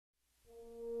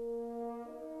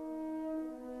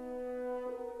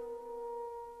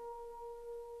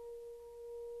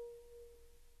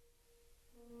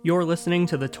You're listening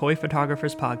to the Toy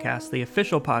Photographers Podcast, the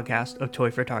official podcast of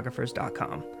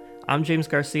toyphotographers.com. I'm James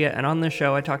Garcia, and on this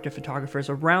show I talk to photographers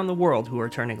around the world who are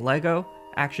turning Lego,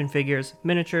 action figures,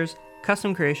 miniatures,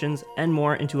 custom creations, and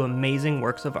more into amazing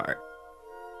works of art.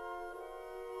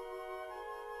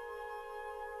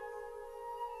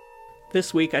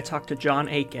 This week I talked to John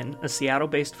Aiken, a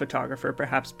Seattle-based photographer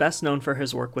perhaps best known for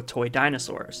his work with toy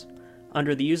dinosaurs.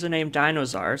 Under the username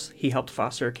Dinosaurs, he helped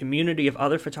foster a community of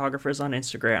other photographers on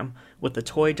Instagram with the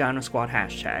Toy Dino Squad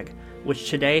hashtag, which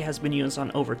today has been used on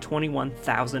over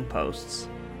 21,000 posts.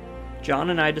 John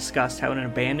and I discussed how an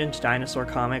abandoned dinosaur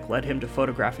comic led him to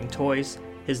photographing toys,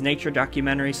 his nature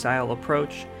documentary style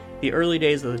approach, the early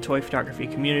days of the toy photography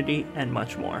community, and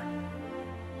much more.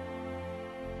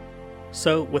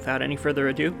 So, without any further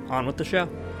ado, on with the show.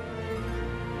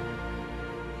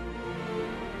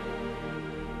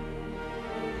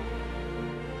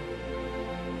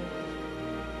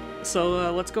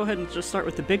 So let's go ahead and just start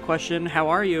with the big question. How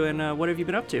are you, and what have you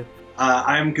been up to?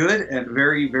 I'm good and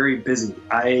very, very busy.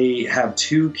 I have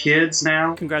 2 kids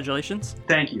now. Congratulations.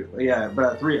 Thank you. Yeah,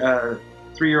 but a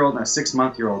 3-year-old and a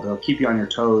 6-month-old. They'll keep you on your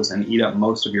toes and eat up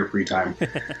most of your free time.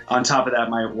 On top of that,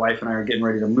 my wife and I are getting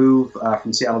ready to move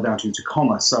from Seattle down to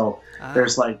Tacoma. So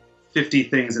there's like 50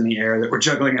 things in the air that we're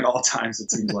juggling at all times, it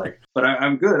seems like. But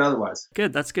I'm good otherwise.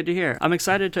 Good. That's good to hear. I'm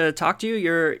excited to talk to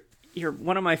you. You're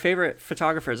one of my favorite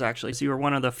photographers, actually. So you were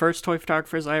one of the first toy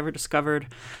photographers I ever discovered.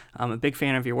 I'm a big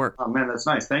fan of your work. Oh, man, that's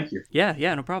nice. Thank you. Yeah,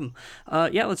 no problem.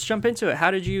 Let's jump into it.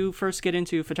 How did you first get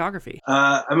into photography?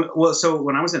 So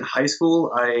when I was in high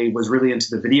school, I was really into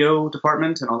the video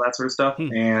department and all that sort of stuff.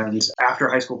 And after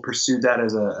high school, pursued that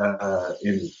as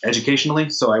educationally.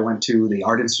 So I went to the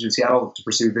Art Institute of Seattle to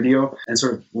pursue video and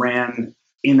sort of ran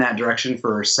in that direction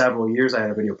for several years. I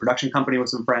had a video production company with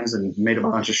some friends and made a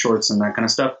bunch of shorts and that kind of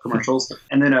stuff, commercials.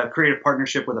 And then a creative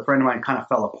partnership with a friend of mine kind of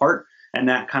fell apart, and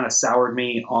that kind of soured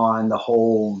me on the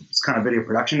whole kind of video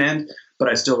production end. But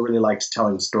I still really liked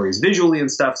telling stories visually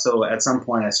and stuff. So at some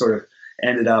point I sort of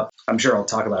ended up, I'm sure I'll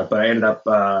talk about it, but I ended up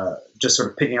just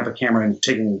sort of picking up a camera and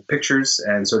taking pictures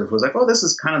and sort of was like, oh, this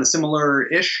is kind of the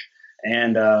similar-ish.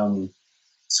 And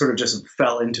sort of just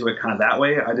fell into it kind of that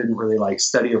way. I didn't really like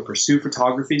study or pursue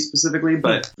photography specifically,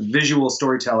 but visual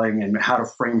storytelling and how to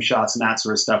frame shots and that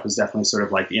sort of stuff is definitely sort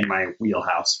of like in my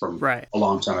wheelhouse from a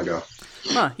long time ago.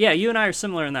 Huh. Yeah, you and I are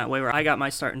similar in that way, where I got my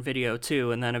start in video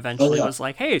too, and then eventually was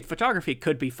like, hey, photography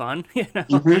could be fun. You know?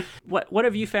 Mm-hmm. What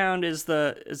have you found is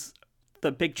the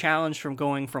big challenge from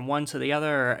going from one to the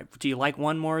other? Or do you like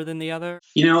one more than the other?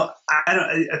 You know,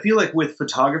 I feel like with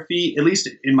photography, at least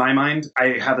in my mind,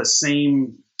 I have the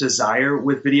same desire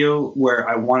with video where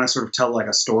I want to sort of tell like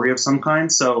a story of some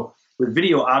kind. So with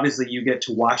video, obviously you get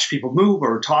to watch people move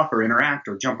or talk or interact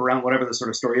or jump around, whatever the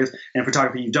sort of story is. And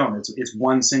photography, you don't. It's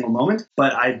one single moment.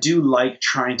 But I do like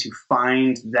trying to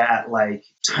find that like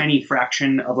tiny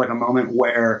fraction of like a moment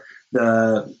where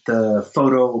the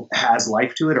photo has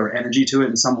life to it or energy to it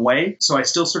in some way. So I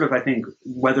still sort of, I think,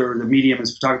 whether the medium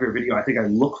is photography or video, I think I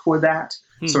look for that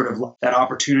sort of that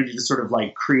opportunity to sort of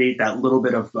like create that little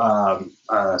bit of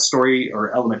story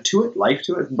or element to it, life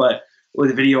to it. But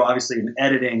with video, obviously, and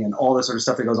editing and all the sort of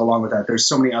stuff that goes along with that, there's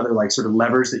so many other like sort of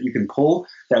levers that you can pull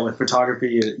that with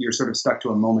photography, you're sort of stuck to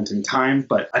a moment in time.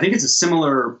 But I think it's a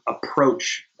similar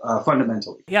approach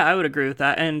fundamentally. Yeah, I would agree with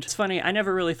that. And it's funny, I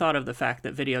never really thought of the fact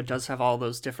that video does have all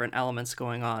those different elements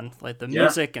going on, like the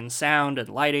music and sound and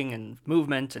lighting and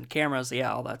movement and cameras,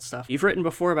 all that stuff. You've written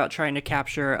before about trying to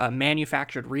capture a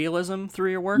manufactured realism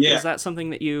through your work. Is that something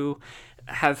that you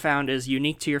have found is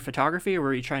unique to your photography, or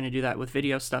were you trying to do that with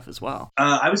video stuff as well?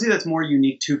 I would say that's more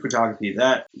unique to photography.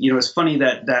 That, you know, it's funny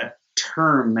that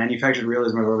term manufactured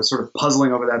realism, I was sort of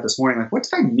puzzling over that this morning. Like, what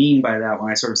did I mean by that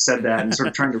when I sort of said that and sort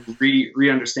of trying to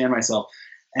re-understand myself?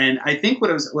 And I think what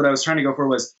I was trying to go for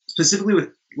was specifically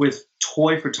with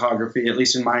toy photography, at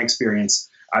least in my experience.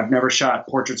 I've never shot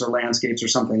portraits or landscapes or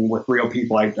something with real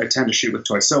people. I tend to shoot with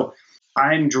toys. So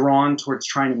I'm drawn towards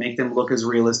trying to make them look as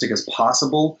realistic as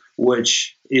possible,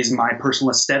 which is my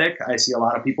personal aesthetic. I see a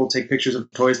lot of people take pictures of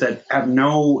toys that have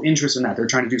no interest in that. They're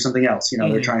trying to do something else. You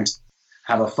know, they're trying to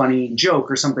have a funny joke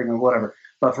or something or whatever.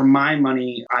 But for my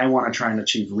money, I want to try and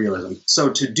achieve realism. So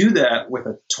to do that with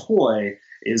a toy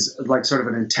is like sort of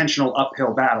an intentional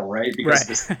uphill battle, right? Because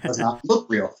this does not look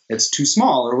real. It's too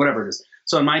small or whatever it is.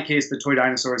 So in my case, the toy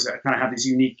dinosaurs kind of have these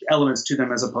unique elements to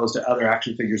them as opposed to other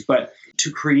action figures. But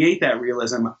to create that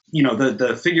realism, you know,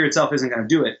 the figure itself isn't going to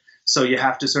do it. So you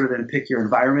have to sort of then pick your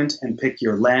environment and pick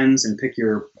your lens and pick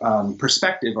your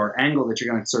perspective or angle that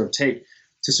you're going to sort of take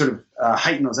to sort of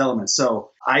heighten those elements.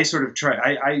 So I sort of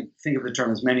I think of the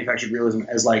term as manufactured realism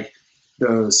as like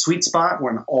the sweet spot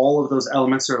when all of those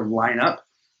elements sort of line up.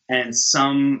 And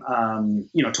some,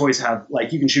 toys have,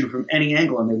 like, you can shoot them from any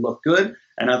angle and they look good.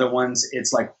 And other ones,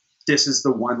 it's like, this is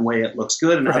the one way it looks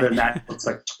good. And other than that, it looks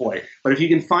like a toy. But if you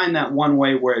can find that one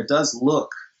way where it does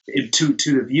look to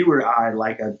the viewer eye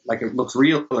like it looks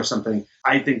real or something,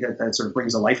 I think that sort of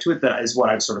brings a life to it. That is what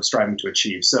I'm sort of striving to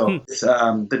achieve. So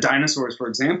the dinosaurs, for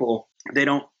example, they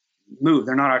don't move.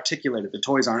 They're not articulated. The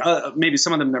toys aren't. Maybe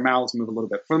some of them, their mouths move a little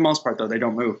bit. For the most part, though, they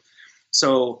don't move.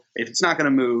 So if it's not going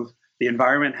to move, the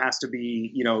environment has to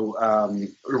be,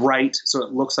 right, so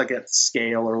it looks like it's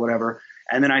scale or whatever.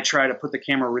 And then I try to put the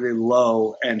camera really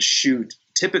low and shoot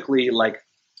typically like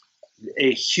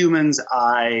a human's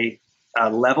eye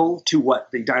level to what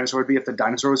the dinosaur would be if the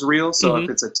dinosaur was real. So if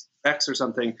it's a T-Rex or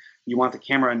something, you want the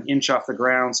camera an inch off the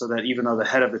ground so that even though the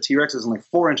head of the T-Rex is only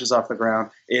 4 inches off the ground,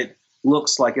 it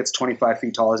looks like it's 25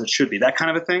 feet tall as it should be, that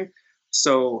kind of a thing.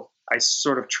 So I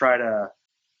sort of try to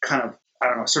kind of, I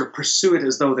don't know, sort of pursue it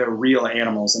as though they're real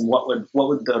animals and what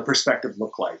would the perspective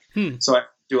look like. So I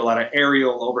do a lot of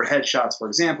aerial overhead shots, for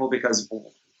example, because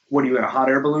what are you in a hot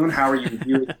air balloon? How are you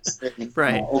viewing this thing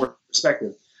over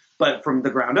perspective? But from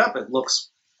the ground up, it looks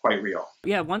quite real.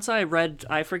 Yeah, once I read,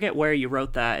 I forget where you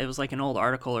wrote that. It was like an old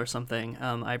article or something.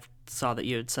 I saw that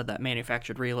you had said that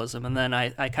manufactured realism, and then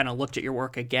I kind of looked at your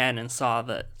work again and saw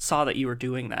that you were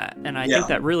doing that. And I think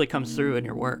that really comes through in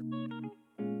your work.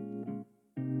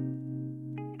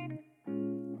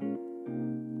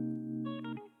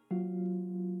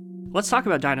 Let's talk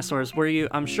about dinosaurs.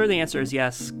 I'm sure the answer is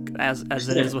yes, as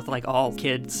it is with like all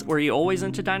kids. Were you always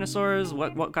into dinosaurs?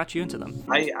 What got you into them?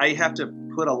 I have to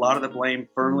put a lot of the blame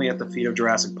firmly at the feet of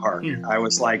Jurassic Park. I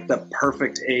was like the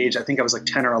perfect age. I think I was like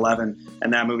 10 or 11,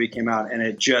 and that movie came out, and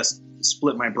it just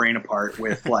split my brain apart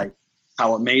with like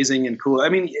how amazing and cool. I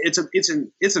mean, it's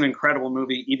an incredible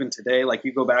movie even today. Like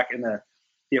you go back in the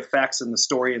effects and the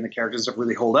story and the characters stuff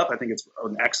really hold up. I think it's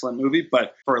an excellent movie,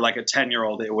 but for like a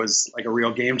 10-year-old, it was like a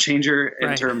real game changer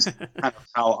in terms of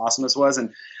how awesome this was.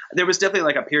 And there was definitely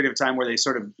like a period of time where they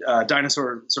sort of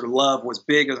dinosaur sort of love was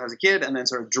big as I was a kid, and then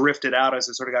sort of drifted out as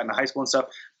I sort of got into high school and stuff.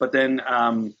 But then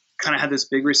kind of had this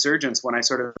big resurgence when I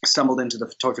sort of stumbled into the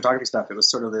toy photography stuff. It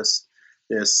was sort of this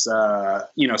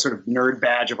sort of nerd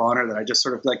badge of honor that I just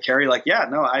sort of like carry. Like, yeah,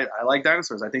 no, I like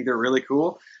dinosaurs. I think they're really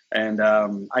cool. And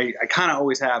I kind of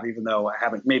always have, even though I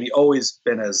haven't maybe always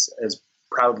been as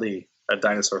proudly a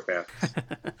dinosaur fan.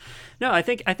 No, I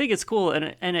think it's cool,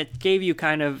 and it gave you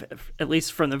kind of, at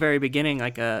least from the very beginning,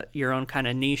 like your own kind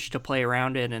of niche to play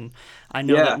around in. And I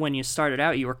know that when you started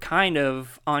out, you were kind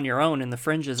of on your own in the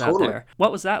fringes out there.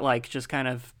 What was that like? Just kind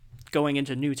of going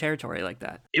into new territory like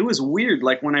that? It was weird.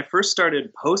 Like when I first started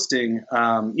posting,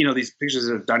 these pictures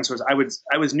of dinosaurs, I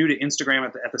was new to Instagram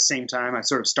at the same time. I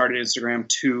sort of started Instagram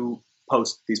to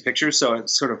post these pictures. So it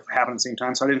sort of happened at the same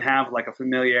time. So I didn't have like a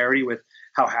familiarity with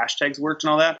how hashtags worked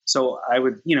and all that. So I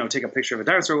would, take a picture of a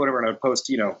dinosaur or whatever, and I would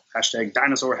post, hashtag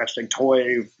dinosaur, hashtag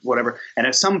toy, whatever. And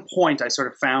at some point I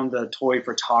sort of found the toy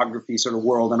photography sort of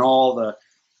world and all the,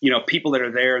 people that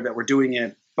are there that were doing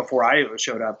it before I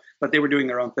showed up, but they were doing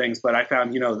their own things. But I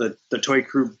found, the Toy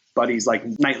Crew buddies, like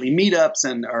nightly meetups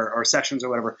and or sessions or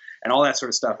whatever, and all that sort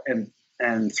of stuff.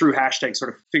 And through hashtags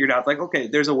sort of figured out like, okay,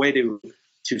 there's a way to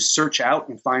search out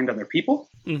and find other people.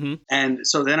 Mm-hmm. And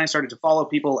so then I started to follow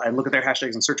people and look at their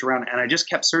hashtags and search around. And I just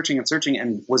kept searching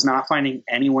and was not finding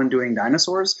anyone doing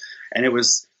dinosaurs. And it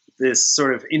was this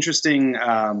sort of interesting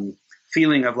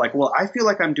feeling of like, well, I feel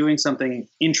like I'm doing something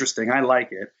interesting. I like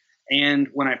it. And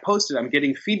when I post it, I'm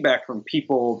getting feedback from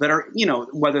people that are,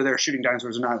 whether they're shooting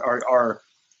dinosaurs or not, are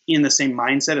in the same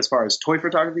mindset as far as toy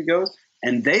photography goes.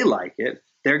 And they like it.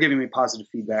 They're giving me positive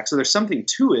feedback. So there's something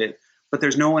to it, but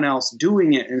there's no one else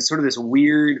doing it. And it's sort of this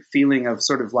weird feeling of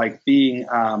sort of like being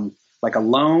like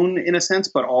alone in a sense,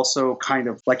 but also kind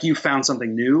of like you found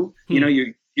something new.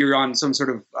 You're on some sort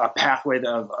of pathway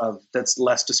of that's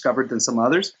less discovered than some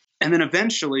others. And then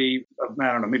eventually,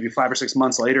 I don't know, maybe 5 or 6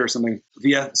 months later or something,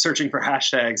 via searching for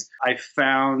hashtags, I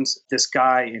found this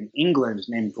guy in England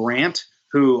named Grant,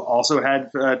 who also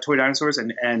had toy dinosaurs,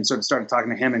 and sort of started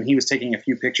talking to him, and he was taking a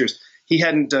few pictures. He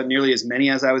hadn't done nearly as many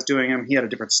as I was doing them. He had a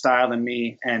different style than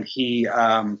me, and he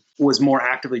was more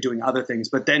actively doing other things.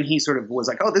 But then he sort of was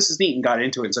like, oh, this is neat, and got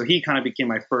into it. So he kind of became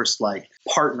my first like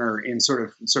partner in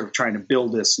sort of trying to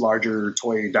build this larger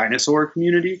toy dinosaur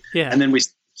community. Yeah. And then we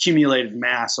accumulated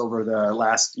mass over the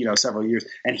last several years,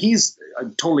 and he's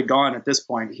totally gone at this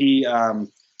point. He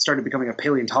started becoming a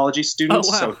paleontology student. Oh,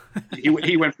 wow. So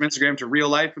he went from Instagram to real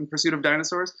life in pursuit of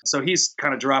dinosaurs. So he's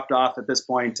kind of dropped off at this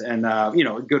point, and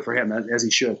good for him, as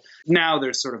he should. Now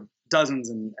there's sort of dozens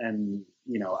and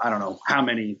I don't know how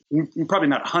many, probably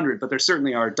not 100, but there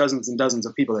certainly are dozens and dozens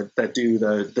of people that do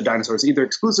the dinosaurs either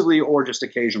exclusively or just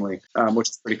occasionally, which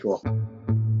is pretty cool.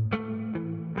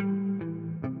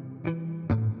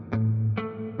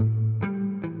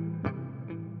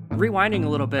 Rewinding a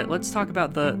little bit, let's talk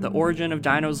about the origin of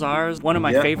Dinosaurs. One of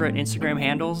my favorite Instagram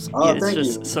handles. Oh, it's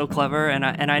just so clever, and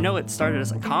I know it started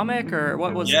as a comic, or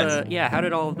what was how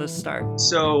did all of this start?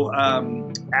 So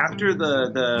after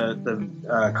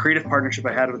the creative partnership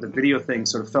I had with the video thing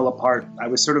sort of fell apart, I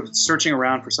was sort of searching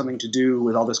around for something to do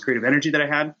with all this creative energy that I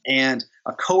had, and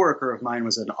a coworker of mine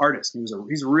was an artist.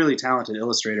 He's a really talented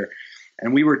illustrator.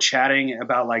 And we were chatting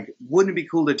about, like, wouldn't it be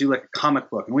cool to do like a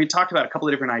comic book? And we talked about a couple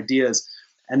of different ideas.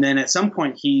 And then at some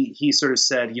point he sort of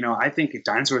said, I think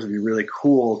dinosaurs would be really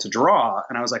cool to draw.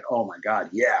 And I was like, oh my God,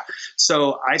 yeah.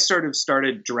 So I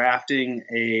started drafting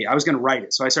I was going to write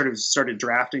it. So I started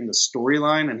drafting the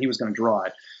storyline, and he was going to draw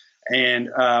it. And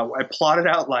I plotted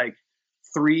out like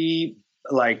 3,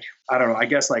 like, I don't know, I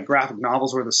guess like graphic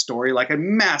novels worth of story, like a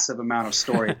massive amount of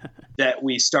story that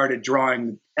we started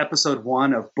drawing episode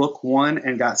 1 of book 1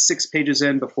 and got 6 pages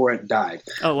in before it died.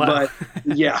 Oh, wow. But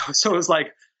yeah, so it was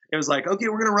like, okay,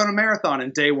 we're going to run a marathon.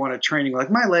 And day 1 of training, like,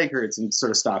 my leg hurts, and sort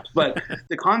of stopped. But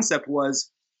the concept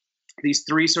was these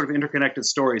 3 sort of interconnected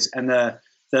stories. And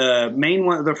the main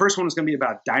one, the first one was going to be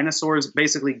about dinosaurs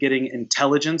basically getting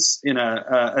intelligence in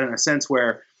a sense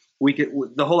where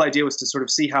the whole idea was to sort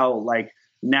of see how, like,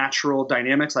 natural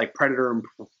dynamics like predator and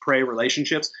prey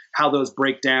relationships, how those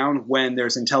break down when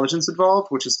there's intelligence involved,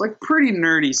 which is like pretty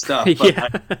nerdy stuff.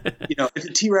 But if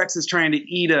a T-Rex is trying to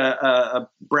eat a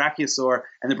brachiosaur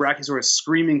and the brachiosaur is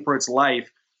screaming for its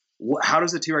life, how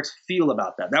does the T-Rex feel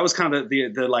about that? That was kind of the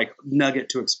like nugget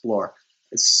to explore.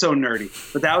 It's so nerdy.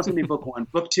 But that was going to be book 1.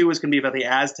 Book 2 was going to be about the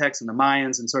Aztecs and the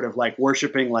Mayans and sort of like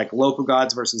worshiping like local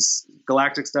gods versus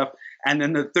galactic stuff. And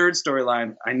then the third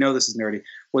storyline, I know this is nerdy,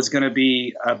 was going to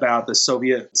be about the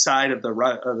Soviet side of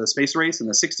the space race in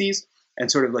the 60s, and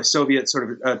sort of the Soviets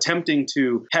sort of attempting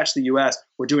to catch the U.S.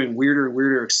 were doing weirder and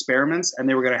weirder experiments, and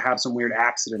they were going to have some weird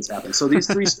accidents happen. So these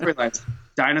 3 storylines,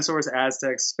 dinosaurs,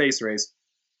 Aztecs, space race,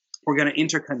 were going to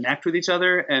interconnect with each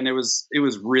other, and it was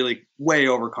really way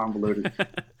over convoluted.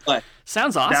 But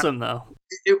sounds awesome, though.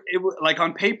 It like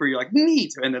on paper you're like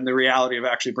neat, and then the reality of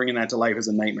actually bringing that to life is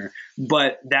a nightmare.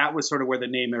 But that was sort of where the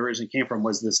name originally came from,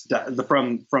 was this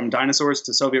from dinosaurs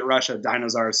to Soviet Russia,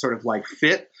 dinosaurs sort of like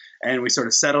fit, and we sort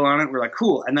of settled on it. We're like,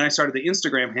 cool. And then I started the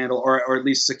Instagram handle, or at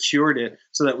least secured it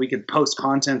so that we could post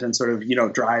content and sort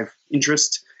of drive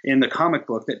interest in the comic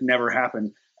book that never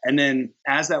happened. And then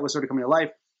as that was sort of coming to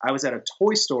life, I was at a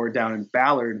toy store down in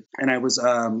Ballard, and I was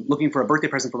looking for a birthday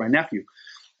present for my nephew.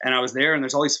 And I was there, and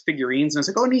there's all these figurines, and I was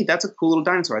like, oh, neat, that's a cool little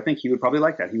dinosaur. I think he would probably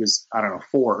like that. He was, I don't know,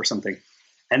 4 or something.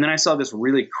 And then I saw this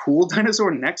really cool dinosaur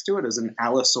next to it as an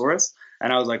Allosaurus,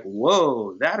 and I was like,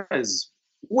 whoa, that is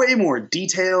way more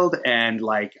detailed and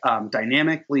like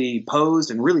dynamically posed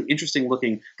and really interesting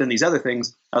looking than these other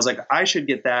things. I was like, I should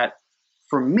get that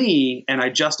for me, and I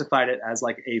justified it as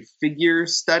like a figure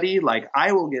study. Like,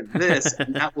 I will get this,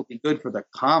 and that will be good for the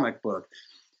comic book.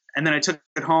 And then I took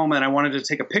it home, and I wanted to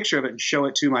take a picture of it and show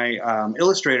it to my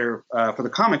illustrator for the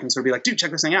comic, and sort of be like, dude,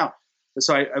 check this thing out.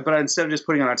 So but instead of just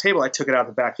putting it on a table, I took it out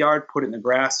the backyard, put it in the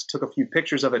grass, took a few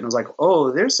pictures of it, and was like,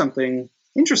 oh, there's something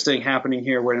interesting happening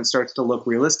here when it starts to look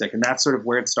realistic. And that's sort of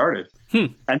where it started.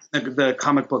 And the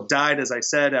comic book died, as I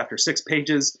said, after 6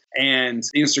 pages, and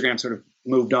Instagram sort of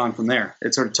moved on from there.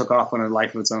 It sort of took off on a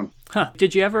life of its own.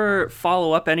 Did you ever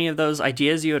follow up any of those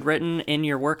ideas you had written in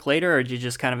your work later, or did you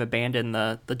just kind of abandon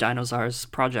the Dinosaurs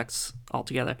projects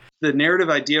altogether? The narrative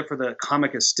idea for the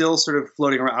comic is still sort of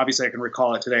floating around. Obviously, I can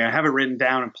recall it today. I have it written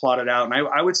down and plotted out, and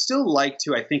I would still like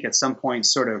to, I think, at some point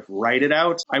sort of write it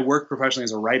out. I work professionally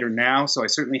as a writer now, so I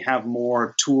certainly have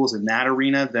more tools in that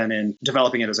arena than in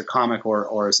developing it as a comic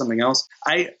or something else.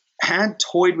 I had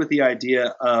toyed with the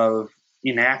idea of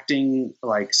enacting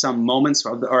like some moments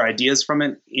or ideas from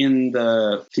it in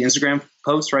the Instagram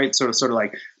post, right? Sort of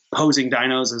like posing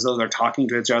dinos as though they're talking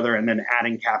to each other, and then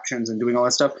adding captions and doing all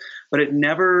that stuff. But it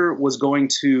never was going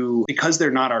to, because they're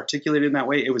not articulated in that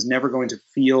way, it was never going to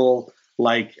feel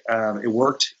like it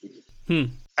worked.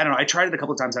 I don't know. I tried it a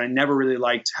couple of times, and I never really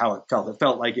liked how it felt. It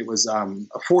felt like it was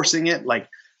forcing it, like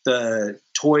the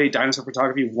toy dinosaur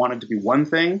photography wanted to be one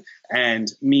thing,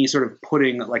 and me sort of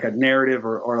putting like a narrative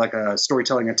or like a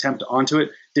storytelling attempt onto it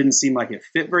didn't seem like it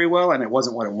fit very well, and it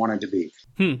wasn't what it wanted to be.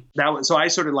 So I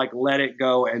sort of like let it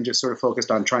go and just sort of focused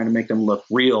on trying to make them look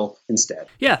real instead.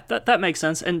 Yeah, that makes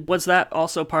sense. And was that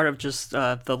also part of just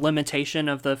the limitation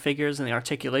of the figures and the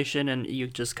articulation, and you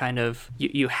just kind of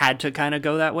you had to kind of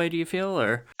go that way, do you feel?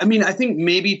 Or I mean, I think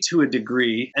maybe to a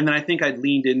degree, and then I think I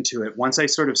leaned into it once I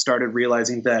sort of started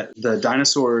realizing that the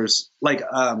dinosaurs, like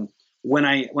when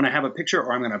I have a picture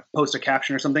or I'm going to post a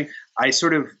caption or something, I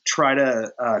sort of try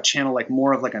to channel like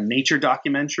more of like a nature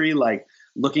documentary, like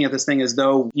looking at this thing as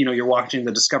though, you're watching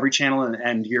the Discovery Channel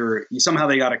and somehow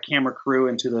they got a camera crew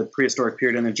into the prehistoric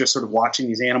period and they're just sort of watching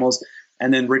these animals.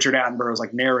 And then Richard Attenborough is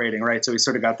like narrating, right? So he's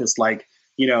sort of got this like,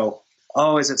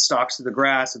 as it stalks through the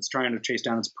grass, it's trying to chase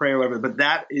down its prey or whatever. But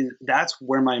that's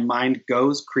where my mind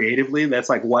goes creatively. That's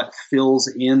like what fills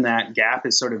in that gap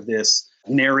is sort of this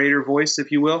narrator voice,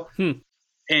 if you will.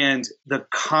 And the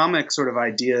comic sort of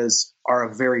ideas are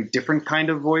a very different kind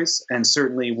of voice, and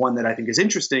certainly one that I think is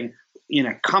interesting in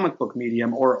a comic book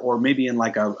medium or maybe in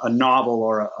like a novel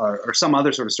or some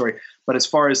other sort of story. But as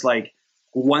far as like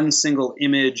one single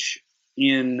image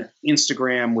in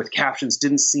Instagram with captions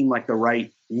didn't seem like the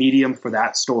right medium for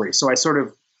that story. So I sort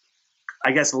of,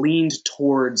 I guess, leaned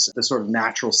towards the sort of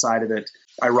natural side of it,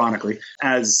 ironically,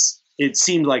 as it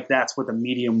seemed like that's what the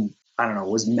medium, I don't know,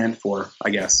 was meant for,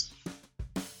 I guess.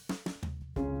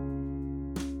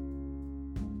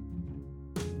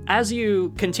 As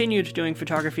you continued doing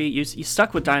photography, you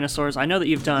stuck with dinosaurs. I know that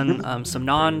you've done some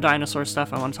non-dinosaur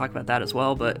stuff. I want to talk about that as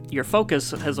well, but your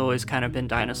focus has always kind of been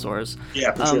dinosaurs.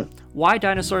 Yeah, for sure. Why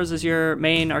dinosaurs is your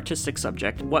main artistic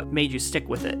subject? What made you stick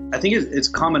with it? I think it's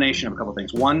a combination of a couple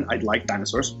things. One, I like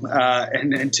dinosaurs.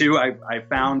 And two, I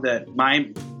found that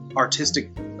my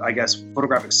artistic, I guess,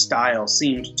 photographic style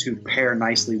seemed to pair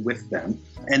nicely with them.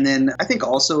 And then I think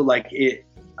also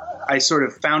I sort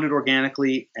of found it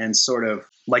organically and sort of,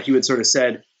 like you had sort of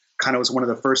said, kind of was one of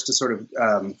the first to sort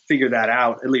of figure that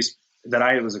out, at least that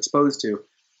I was exposed to.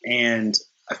 And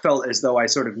I felt as though I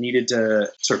sort of needed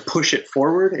to sort of push it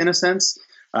forward in a sense,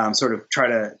 sort of try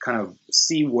to kind of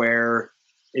see where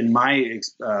in my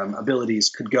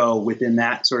abilities could go within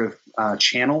that sort of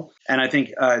channel. And I think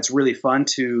it's really fun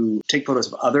to take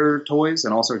photos of other toys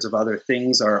and all sorts of other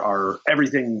things.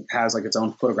 Everything has like its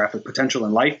own photographic potential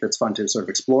in life that's fun to sort of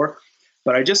explore.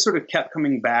 But I just sort of kept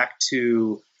coming back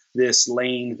to this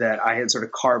lane that I had sort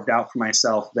of carved out for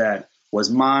myself that was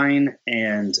mine.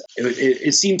 And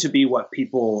it seemed to be what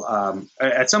people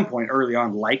at some point early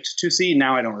on liked to see.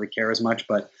 Now I don't really care as much.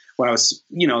 But when I was,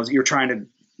 you're trying to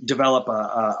develop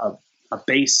a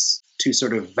base to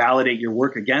sort of validate your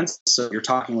work against. So you're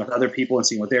talking with other people and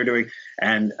seeing what they're doing.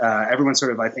 And everyone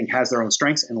sort of, I think, has their own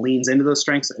strengths and leans into those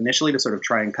strengths initially to sort of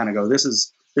try and kind of go, this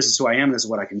is who I am. This is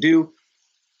what I can do.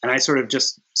 And I sort of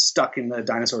just stuck in the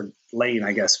dinosaur lane,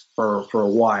 I guess, for a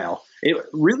while. It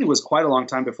really was quite a long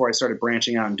time before I started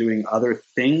branching out and doing other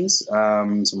things,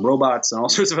 some robots and all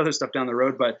sorts of other stuff down the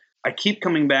road. But I keep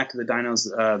coming back to the dinos.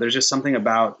 There's just something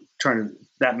about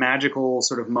that magical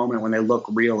sort of moment when they look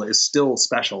real is still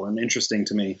special and interesting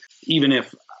to me. Even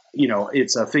if,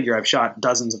 it's a figure I've shot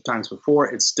dozens of times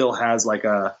before, it still has like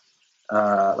a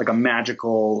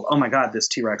magical, oh my God, this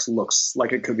T-Rex looks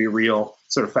like it could be real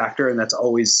sort of factor. And that's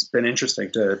always been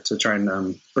interesting to try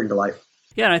and bring to life.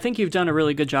 Yeah, and I think you've done a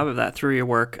really good job of that through your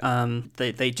work.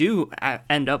 They do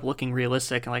end up looking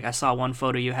realistic. Like I saw one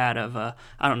photo you had of I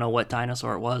don't know what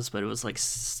dinosaur it was, but it was like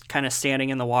kind of standing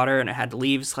in the water and it had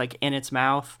leaves like in its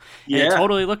mouth. And it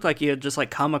totally looked like you had just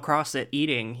like come across it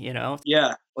eating,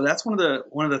 Yeah, well, that's one of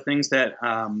the things that.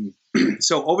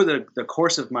 So over the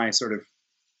course of my sort of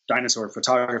dinosaur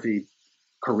photography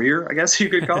career, I guess you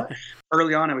could call it.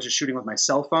 Early on, I was just shooting with my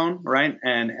cell phone, right?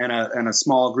 And a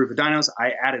small group of dinos.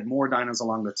 I added more dinos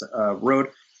along the road.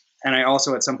 And I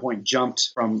also at some point jumped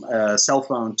from a cell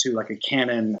phone to like a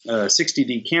Canon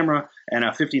 60D camera and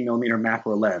a 50 millimeter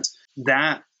macro lens.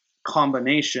 That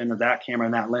combination of that camera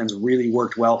and that lens really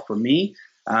worked well for me.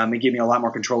 It gave me a lot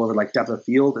more control over like depth of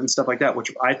field and stuff like that,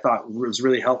 which I thought was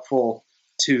really helpful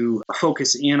to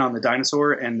focus in on the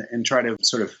dinosaur and try to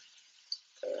sort of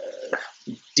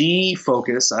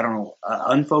defocus,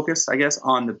 unfocus, I guess,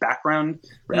 on the background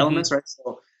elements, right?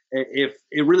 So if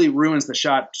it really ruins the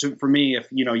shot for me, if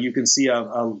you can see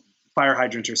a fire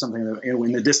hydrant or something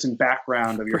in the distant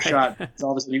background of your shot, it's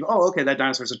all of a sudden you go, oh, okay, that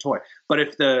dinosaur's a toy. But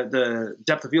if the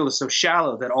depth of field is so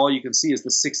shallow that all you can see is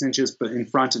the 6 inches in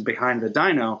front and behind the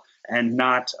dino and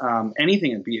not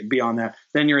anything beyond that,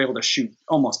 then you're able to shoot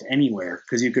almost anywhere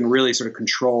because you can really sort of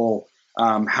control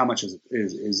how much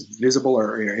is visible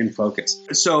or in focus.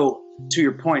 So to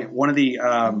your point, one of the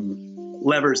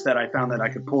levers that I found that I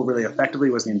could pull really effectively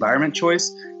was the environment choice.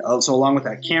 So along with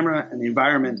that camera and the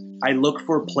environment, I look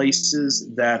for places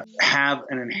that have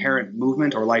an inherent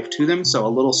movement or life to them. So a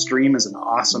little stream is an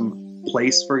awesome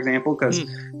place, for example, because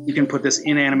you can put this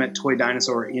inanimate toy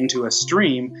dinosaur into a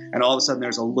stream, and all of a sudden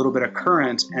there's a little bit of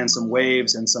current and some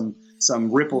waves and some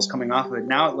ripples coming off of it.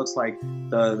 Now it looks like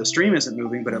the stream isn't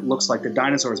moving, but it looks like the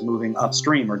dinosaur is moving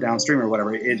upstream or downstream or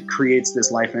whatever. It creates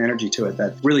this life and energy to it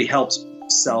that really helps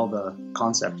sell the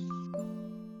concept.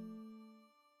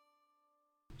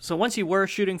 So once you were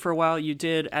shooting for a while, you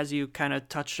did, as you kind of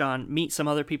touched on, meet some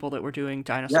other people that were doing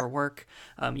dinosaur work.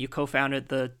 You co-founded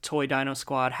the Toy Dino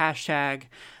Squad hashtag.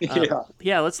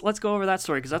 Let's go over that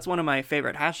story, because that's one of my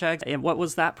favorite hashtags. And what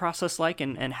was that process like,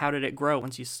 and how did it grow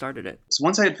once you started it? So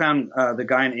once I had found the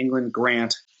guy in England,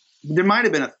 Grant, there might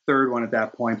have been a third one at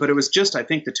that point, but it was just, I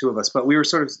think, the two of us. But we were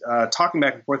sort of talking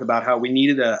back and forth about how we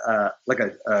needed a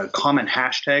common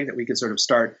hashtag that we could sort of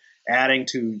start adding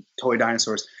to toy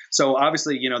dinosaurs. So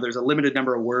obviously, there's a limited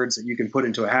number of words that you can put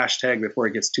into a hashtag before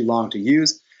it gets too long to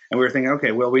use. And we were thinking,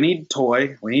 okay, well, we need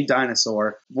toy, we need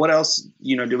dinosaur. What else,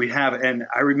 do we have? And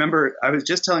I remember I was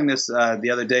just telling this the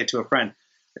other day to a friend.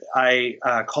 I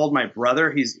called my brother.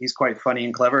 He's quite funny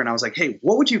and clever. And I was like, hey,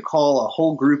 what would you call a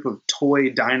whole group of toy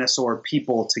dinosaur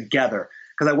people together?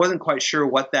 Because I wasn't quite sure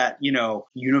what that,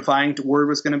 unifying word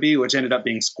was going to be, which ended up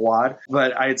being squad.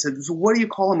 But I had said, so what do you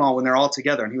call them all when they're all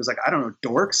together? And he was like, I don't know,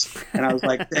 dorks. And I was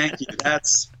like, thank you.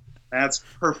 That's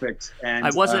perfect. And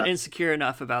I wasn't insecure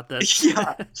enough about this.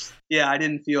 Yeah, I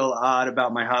didn't feel odd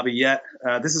about my hobby yet.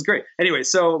 This is great. Anyway,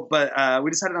 but we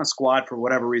decided on squad for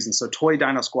whatever reason. So Toy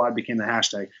Dino Squad became the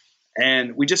hashtag.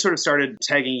 And we just sort of started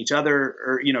tagging each other,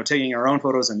 or, taking our own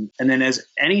photos. And then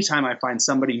anytime I find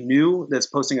somebody new that's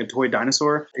posting a toy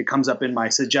dinosaur, it comes up in my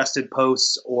suggested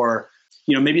posts, or,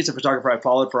 maybe it's a photographer I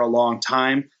followed for a long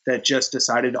time that just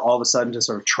decided all of a sudden to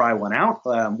sort of try one out,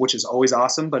 which is always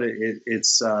awesome, but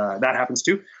it's that happens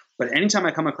too. But anytime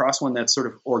I come across one that sort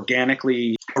of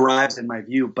organically arrives in my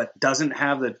view, but doesn't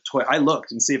have the toy, I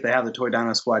looked and see if they have the Toy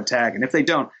Dino Squad tag. And if they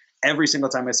don't, every single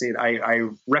time I see it, I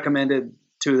recommend it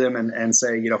to them and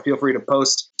say, feel free to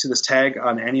post to this tag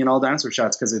on any and all dinosaur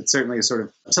shots, because it certainly is sort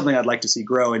of something I'd like to see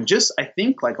grow. And just, I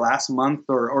think like last month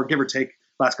or give or take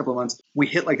last couple of months, we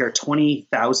hit like our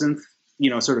 20,000th,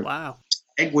 sort of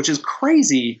tag, which is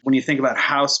crazy when you think about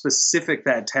how specific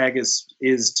that tag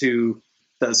is to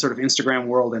the sort of Instagram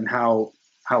world and how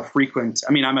frequent.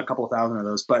 I mean, I'm a couple of thousand of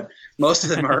those, but most of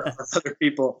them are other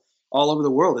people all over the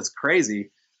world. It's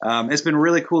crazy. It's been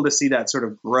really cool to see that sort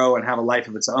of grow and have a life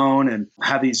of its own and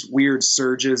have these weird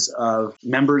surges of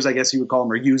members, I guess you would call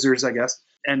them, or users, I guess.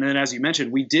 And then, as you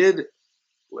mentioned,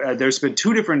 there's been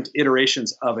two different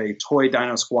iterations of a Toy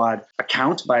Dino Squad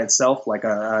account by itself. Like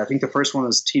I think the first one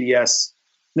was TDS.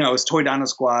 No, it was Toy Dino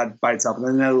Squad by itself, and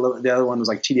then the other one was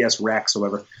like TDS Rex or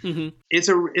whatever. Mm-hmm.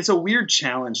 It's a weird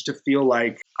challenge to feel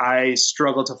like I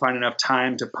struggle to find enough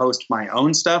time to post my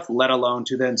own stuff, let alone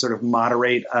to then sort of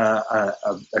moderate a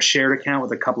shared account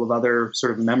with a couple of other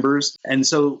sort of members. And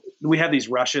so we have these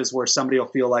rushes where somebody will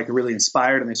feel like really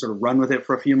inspired and they sort of run with it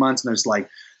for a few months, and there's like,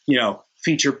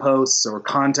 feature posts or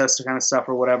contest kind of stuff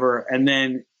or whatever, and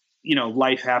then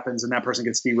life happens and that person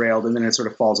gets derailed and then it sort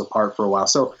of falls apart for a while.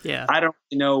 So I don't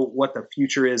really know what the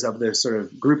future is of the sort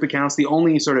of group accounts. The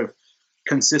only sort of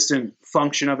consistent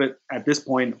function of it at this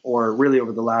point, or really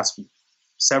over the last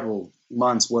several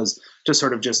months, was to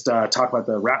sort of just talk about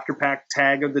the Raptor Pack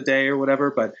tag of the day or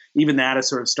whatever. But even that is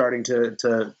sort of starting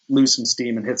to lose some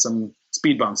steam and hit some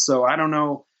speed bumps. So I don't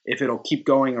know if it'll keep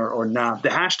going or not. The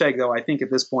hashtag, though, I think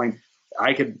at this point,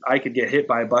 I could get hit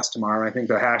by a bus tomorrow. I think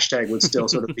the hashtag would still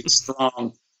sort of be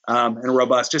strong and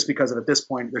robust, just because at this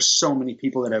point there's so many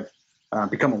people that have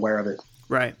become aware of it.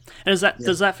 Right. And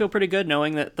does that feel pretty good,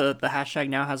 knowing that the hashtag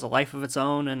now has a life of its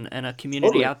own and a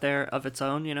community out there of its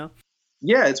own?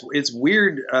 Yeah, it's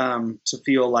weird to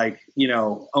feel like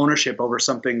ownership over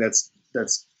something that's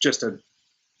just a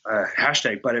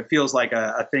hashtag, but it feels like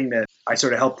a thing that I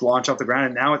sort of helped launch off the ground,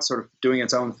 and now it's sort of doing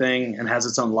its own thing and has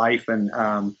its own life. And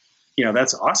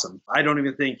that's awesome. I don't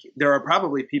even think there are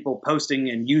probably people posting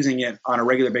and using it on a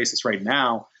regular basis right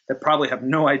now that probably have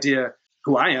no idea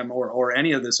who I am or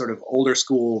any of the sort of older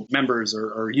school members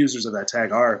or users of that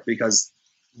tag are, because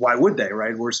why would they,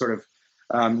 right? We're sort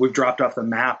of, we've dropped off the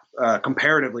map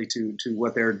comparatively to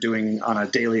what they're doing on a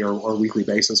daily or weekly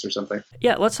basis or something.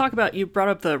 Yeah, let's talk about, you brought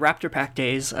up the Raptor Pack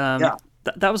days. That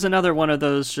was another one of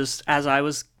those, just as I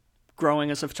was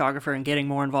growing as a photographer and getting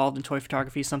more involved in toy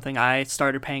photography, something I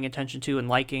started paying attention to and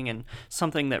liking, and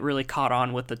something that really caught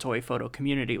on with the toy photo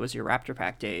community was your Raptor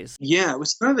Pack days. Yeah, it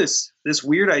was kind of this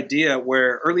weird idea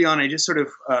where early on I just sort of,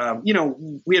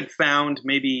 we had found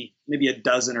maybe a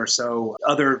dozen or so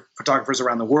other photographers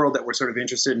around the world that were sort of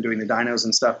interested in doing the dinos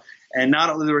and stuff. And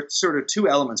there were sort of two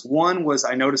elements. One was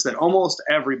I noticed that almost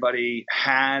everybody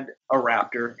had a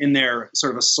Raptor in their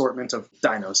sort of assortment of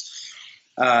dinos.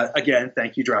 Again,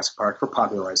 thank you, Jurassic Park, for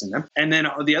popularizing them. And then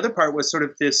the other part was sort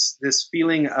of this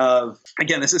feeling of,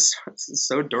 again, this is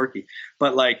so dorky,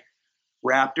 but like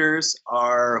Raptors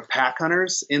are pack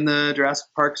hunters in the Jurassic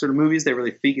Park sort of movies. They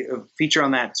really feature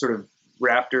on that sort of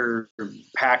Raptor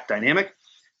pack dynamic.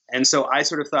 And so I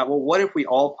sort of thought, well, what if we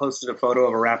all posted a photo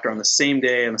of a Raptor on the same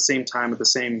day, on the same time, with the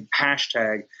same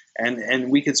hashtag, and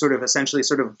we could sort of essentially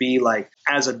sort of be like,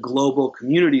 as a global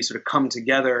community, sort of come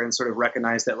together and sort of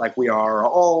recognize that like we are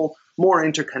all more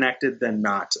interconnected than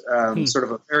not. Sort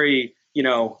of a very,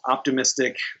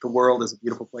 optimistic, the world is a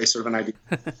beautiful place sort of an idea.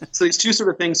 So these two sort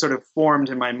of things sort of formed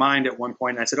in my mind at one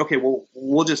point. And I said, okay, well,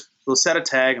 we'll set a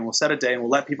tag and we'll set a day and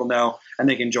we'll let people know and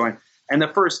they can join. And the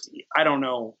first, I don't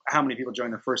know how many people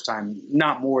joined the first time,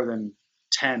 not more than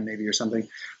 10 maybe or something,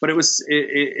 but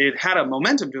it had a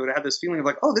momentum to it. It had this feeling of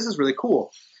like, oh, this is really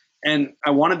cool. And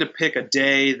I wanted to pick a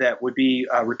day that would be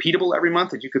repeatable every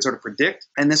month that you could sort of predict.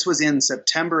 And this was in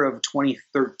September of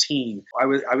 2013. I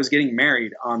was getting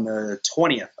married on the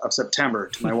 20th of September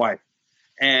to my wife.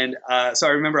 And so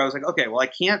I remember I was like, okay, well, I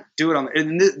can't do it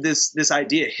and this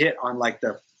idea hit on like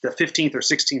the 15th or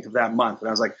 16th of that month. And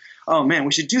I was like, oh man,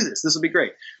 we should do this. This will be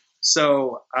great.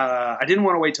 So I didn't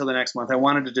want to wait till the next month. I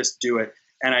wanted to just do it.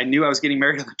 And I knew I was getting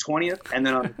married on the 20th. And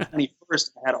then on the 21st,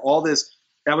 I had all this.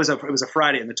 It was a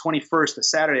Friday. And the 21st, the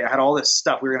Saturday, I had all this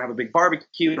stuff. We were going to have a big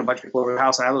barbecue and a bunch of people over the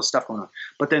house. I had all this stuff going on.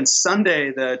 But then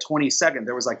Sunday, the 22nd,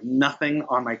 there was like nothing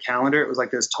on my calendar. It was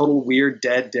like this total weird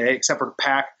dead day, except for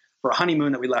pack for a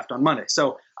honeymoon that we left on Monday.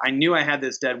 So I knew I had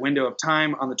this dead window of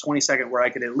time on the 22nd where I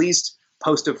could at least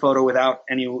post a photo without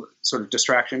any sort of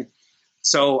distraction.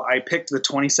 So I picked the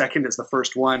 22nd as the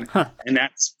first one. And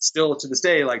that's still to this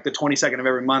day, like the 22nd of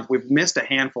every month. We've missed a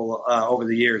handful over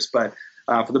the years, but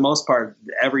for the most part,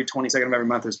 every 22nd of every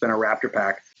month there's been a Raptor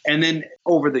Pack. And then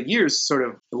over the years sort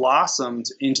of blossomed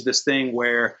into this thing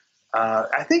where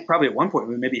I think probably at one point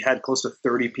we maybe had close to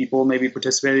 30 people maybe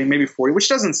participating, maybe 40, which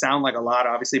doesn't sound like a lot,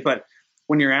 obviously, but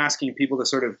when you're asking people to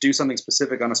sort of do something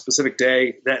specific on a specific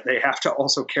day, that they have to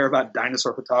also care about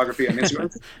dinosaur photography on Instagram.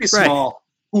 It's a pretty small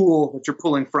pool that you're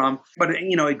pulling from. But,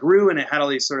 it grew and it had all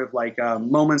these sort of like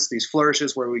moments, these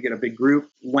flourishes where we get a big group.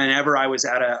 Whenever I was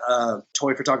at a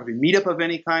toy photography meetup of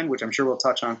any kind, which I'm sure we'll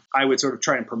touch on, I would sort of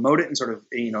try and promote it and sort of,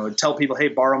 tell people, hey,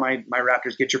 borrow my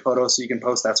Raptors, get your photos so you can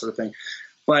post, that sort of thing.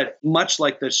 But much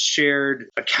like the shared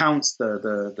accounts,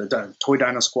 the Toy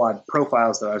Dino Squad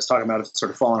profiles that I was talking about have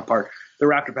sort of fallen apart, the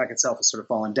Raptor Pack itself has sort of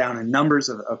fallen down in numbers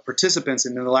of participants.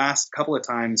 And in the last couple of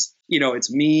times,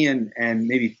 it's me and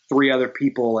maybe 3 other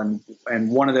people, and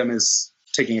one of them is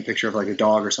taking a picture of like a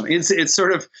dog or something. It's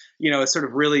sort of, it's sort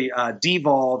of really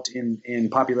devolved in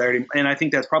popularity. And I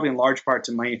think that's probably in large part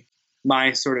to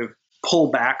my sort of pull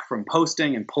back from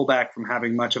posting and pull back from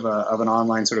having much of an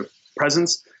online sort of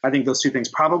presence. I think those two things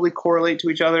probably correlate to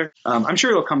each other. I'm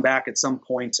sure it'll come back at some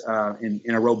point in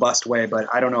a robust way,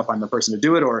 but I don't know if I'm the person to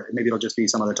do it, or maybe it'll just be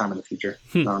some other time in the future.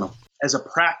 I don't know. As a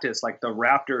practice, like the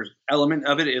Raptors element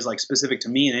of it is like specific to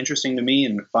me and interesting to me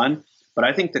and fun. But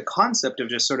I think the concept of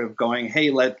just sort of going, hey,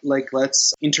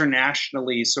 let's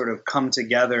internationally sort of come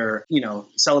together,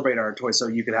 celebrate our toys. So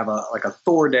you could have a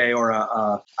Thor day or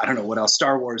I don't know what else,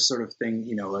 Star Wars sort of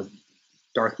thing, a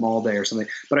Darth Maul Day or something.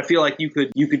 But I feel like you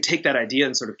could take that idea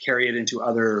and sort of carry it into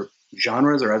other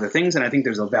genres or other things. And I think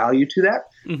there's a value to that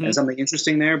and something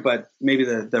interesting there. But maybe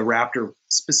the Raptor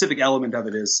specific element of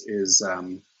it is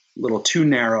a little too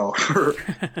narrow for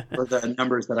the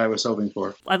numbers that I was hoping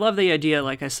for. I love the idea,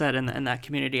 like I said, in that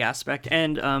community aspect.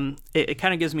 And it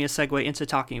kind of gives me a segue into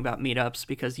talking about meetups,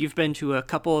 because you've been to a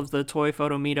couple of the toy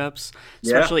photo meetups,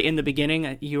 especially in the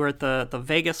beginning. You were at the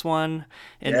Vegas one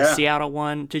and the Seattle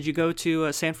one. Did you go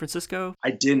to San Francisco?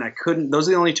 I didn't. I couldn't. Those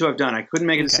are the only two I've done. I couldn't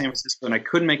make it to San Francisco, and I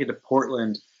couldn't make it to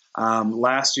Portland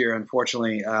last year,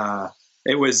 unfortunately.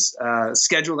 It was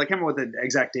scheduled. I can't remember what the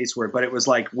exact dates were, but it was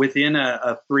like within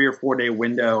a 3 or 4 day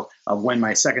window of when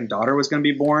my second daughter was going to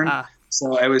be born.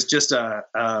 So it was just I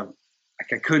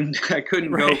couldn't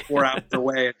go 4 hours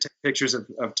away and take pictures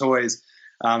of toys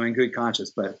in good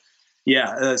conscience. But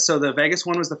so the Vegas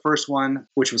one was the first one,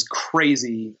 which was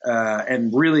crazy.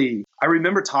 And really, I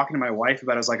remember talking to my wife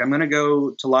about it. I was like, I'm going to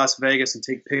go to Las Vegas and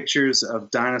take pictures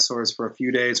of dinosaurs for a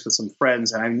few days with some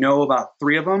friends. And I know about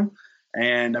 3 of them.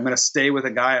 and I'm going to stay with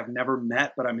a guy I've never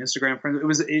met, but I'm Instagram friends.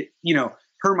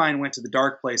 Her mind went to the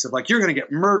dark place of like, you're going to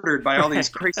get murdered by all these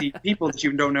crazy people that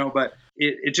you don't know. But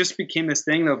it just became this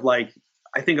thing of like,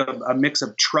 I think a mix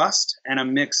of trust and a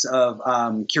mix of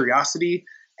curiosity.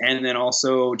 And then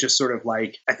also just sort of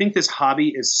like, I think this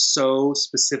hobby is so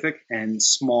specific and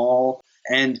small.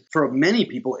 And for many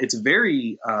people, it's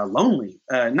very lonely,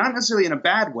 not necessarily in a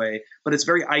bad way, but it's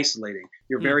very isolating.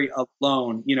 You're very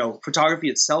alone. Photography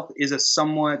itself is a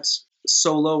somewhat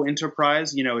solo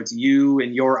enterprise. It's you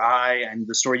and your eye and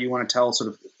the story you want to tell sort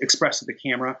of expressed to the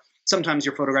camera. Sometimes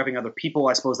you're photographing other people.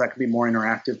 I suppose that could be more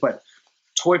interactive, but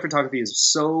toy photography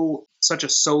is such a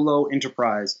solo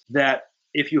enterprise that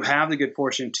if you have the good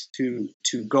fortune to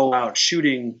go out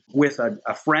shooting with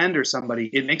a friend or somebody,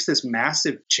 it makes this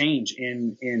massive change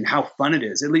in how fun it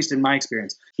is, at least in my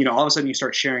experience. All of a sudden you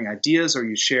start sharing ideas, or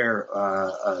you share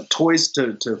toys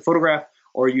to photograph,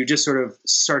 or you just sort of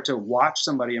start to watch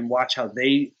somebody and watch how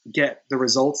they get the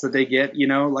results that they get.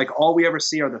 Like all we ever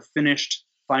see are the finished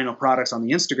final products on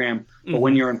the Instagram. But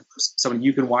when you're in person, someone,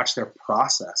 you can watch their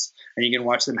process, and you can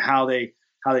watch them how they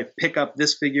pick up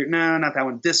this figure. No, not that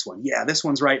one. This one. Yeah, this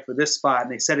one's right for this spot.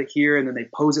 And they set it here, and then they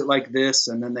pose it like this,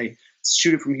 and then they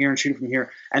shoot it from here and shoot it from here.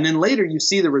 And then later you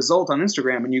see the result on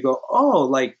Instagram, and you go, oh,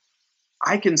 like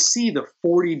I can see the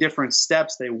 40 different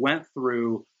steps they went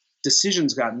through,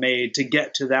 decisions got made to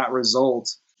get to that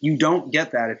result. You don't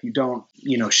get that if you don't,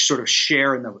 sort of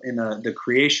share in the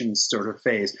creation sort of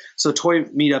phase. So toy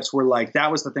meetups were like,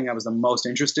 that was the thing I was the most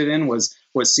interested in, was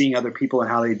seeing other people and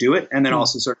how they do it. And then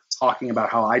also sort of talking about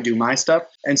how I do my stuff.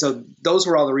 And so those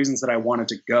were all the reasons that I wanted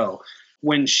to go.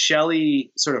 When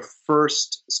Shelly sort of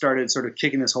first started sort of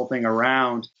kicking this whole thing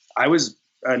around, I was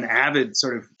an avid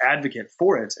sort of advocate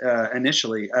for it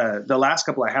initially. The last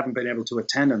couple I haven't been able to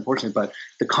attend, unfortunately, but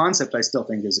the concept I still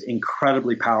think is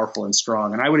incredibly powerful and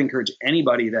strong. And I would encourage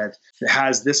anybody that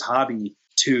has this hobby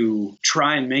to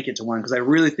try and make it to one, because I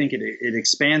really think it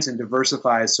expands and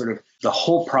diversifies sort of the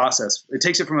whole process. It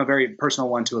takes it from a very personal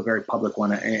one to a very public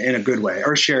one in a good way,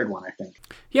 or a shared one, I think.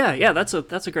 Yeah, that's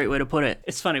a great way to put it.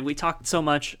 It's funny, we talked so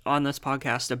much on this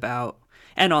podcast about,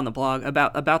 and on the blog,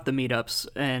 about the meetups,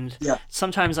 and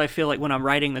sometimes I feel like when I'm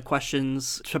writing the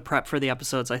questions to prep for the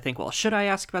episodes, I think, well, should I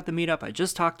ask about the meetup? I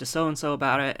just talked to so-and-so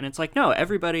about it, and it's like, no,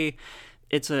 everybody,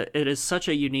 it is such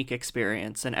a unique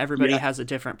experience, and everybody has a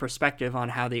different perspective on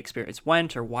how the experience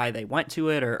went, or why they went to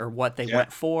it, or what they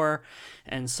went for.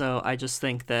 And so I just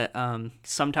think that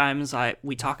sometimes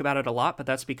we talk about it a lot, but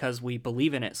that's because we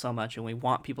believe in it so much, and we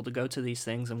want people to go to these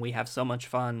things, and we have so much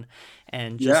fun,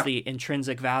 and just the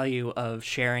intrinsic value of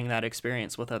sharing that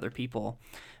experience with other people,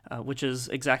 which is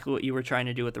exactly what you were trying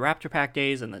to do with the Raptor Pack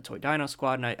days and the Toy Dino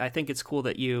Squad. And I think it's cool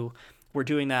that you were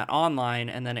doing that online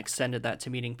and then extended that to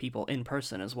meeting people in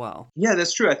person as well. Yeah,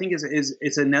 that's true. I think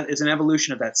it's an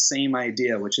evolution of that same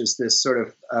idea, which is this sort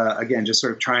of, again, just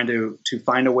sort of trying to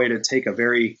find a way to take a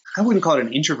very, I wouldn't call it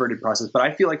an introverted process, but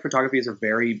I feel like photography is a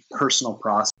very personal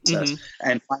process,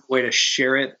 and find a way to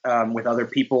share it with other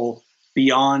people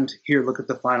beyond, here, look at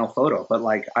the final photo. But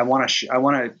like, I want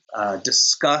to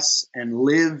discuss and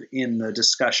live in the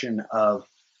discussion of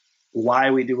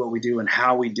why we do what we do and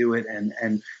how we do it.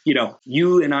 And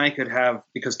you and I could have,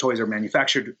 because toys are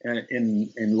manufactured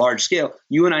in large scale,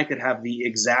 you and I could have the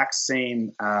exact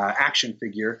same action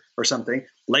figure or something,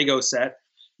 Lego set,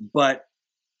 but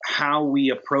how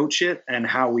we approach it and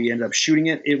how we end up shooting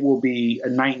it, it will be a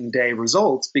night and day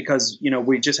results, because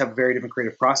we just have very different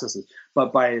creative processes.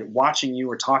 But by watching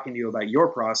you or talking to you about your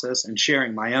process and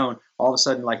sharing my own, all of a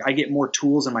sudden, like, I get more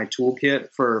tools in my toolkit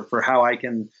for how I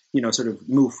can sort of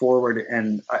move forward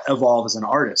and evolve as an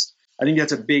artist. I think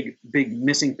that's a big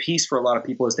missing piece for a lot of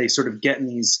people, is they sort of get in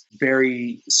these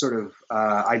very sort of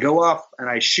I go off and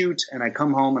I shoot and I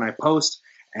come home and I post.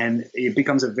 And it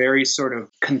becomes a very sort of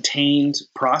contained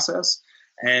process.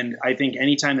 And I think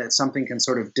anytime that something can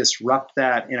sort of disrupt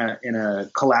that in a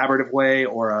collaborative way,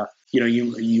 or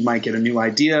you might get a new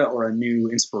idea or a new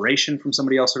inspiration from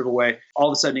somebody else sort of a way, all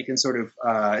of a sudden it can sort of,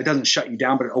 it doesn't shut you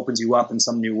down, but it opens you up in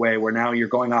some new way, where now you're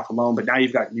going off alone, but now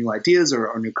you've got new ideas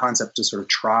or new concepts to sort of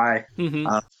try.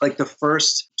 Like the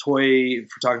first toy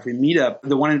photography meetup,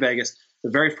 the one in Vegas, the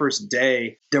very first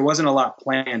day, there wasn't a lot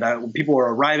planned. People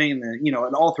were arriving,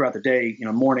 and all throughout the day,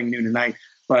 morning, noon, and night.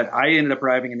 But I ended up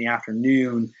arriving in the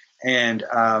afternoon, and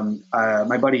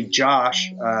my buddy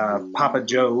Josh, Papa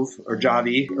Jove or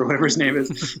Javi or whatever his name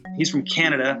is, he's from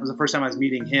Canada. It was the first time I was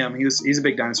meeting him. He's a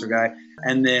big dinosaur guy.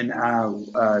 And then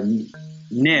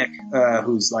Nick,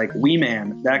 who's like Wee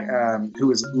Man, that who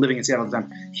was living in Seattle at the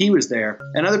time, he was there,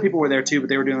 and other people were there too, but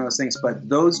they were doing those things. But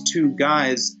those two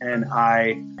guys and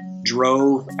I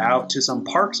drove out to some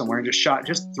park somewhere and just shot,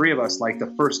 just three of us, like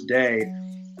the first day,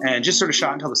 and just sort of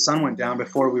shot until the sun went down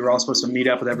before we were all supposed to meet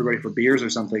up with everybody for beers or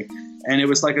something. And it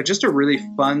was like just a really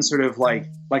fun sort of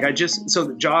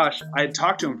so Josh, I had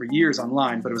talked to him for years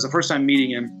online, but it was the first time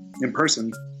meeting him in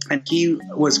person. And he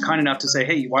was kind enough to say,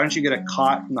 hey, why don't you get a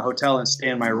cot from the hotel and stay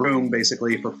in my room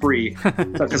basically for free?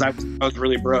 Because I was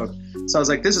really broke. So I was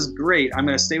like, this is great. I'm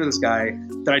going to stay with this guy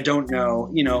that I don't know.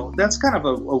 You know, that's kind of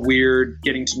a weird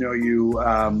getting to know you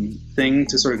thing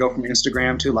to sort of go from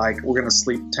Instagram to like, we're going to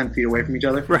sleep 10 feet away from each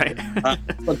other. Right.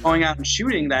 But going out and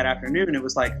shooting that afternoon, it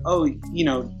was like, oh, you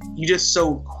know, you just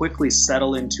so quickly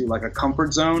settle into like a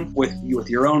comfort zone with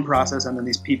your own process. And then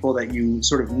these people that you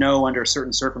sort of know under a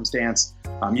certain circumstance,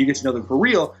 you get to know them for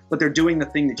real, but they're doing the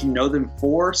thing that you know them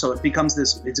for. So it becomes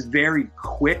it's very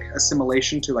quick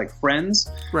assimilation to like friends.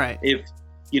 Right. If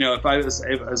I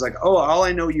was like, oh, all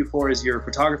I know you for is your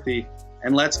photography,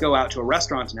 and let's go out to a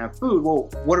restaurant and have food. Well,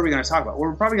 what are we going to talk about? Well,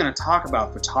 we're probably going to talk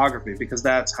about photography because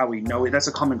that's how we know it. That's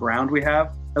a common ground we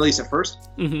have, at least at first.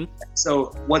 Mm-hmm.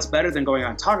 So what's better than going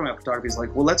out and talking about photography is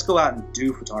like, well, let's go out and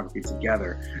do photography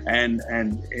together. And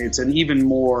it's an even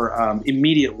more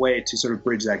immediate way to sort of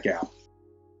bridge that gap.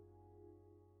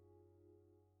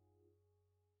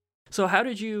 So how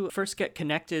did you first get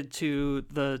connected to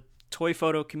the toy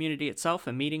photo community itself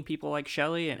and meeting people like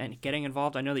Shelley and getting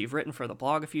involved? I know that you've written for the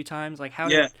blog a few times. Like, how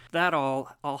did that all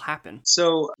happen?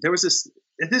 So there was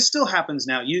this still happens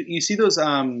now. You see those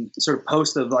sort of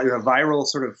posts of like a viral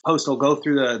sort of post will go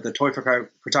through the toy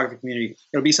photography community.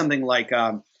 It'll be something like,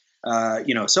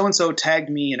 so-and-so tagged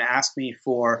me and asked me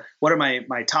for what are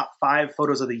my top 5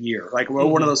 photos of the year, like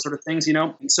one of those sort of things, you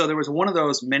know? So there was one of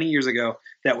those many years ago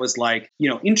that was like,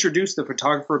 introduce the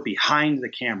photographer behind the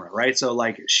camera, right? So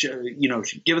like,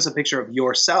 give us a picture of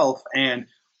yourself and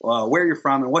where you're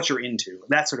from and what you're into,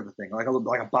 that sort of a thing, like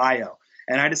a bio.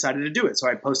 And I decided to do it. So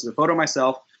I posted a photo of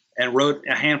myself and wrote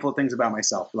a handful of things about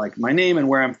myself, like my name and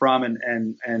where I'm from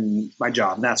and my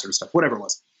job and that sort of stuff, whatever it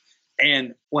was.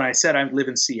 And when I said I live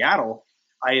in Seattle,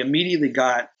 I immediately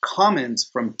got comments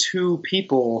from 2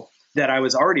 people that I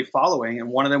was already following. And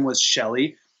one of them was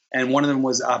Shelley, and one of them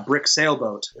was Brick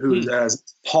Sailboat, who's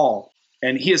Paul.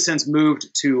 And he has since moved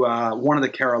to one of the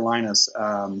Carolinas.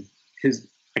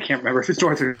 I can't remember if it's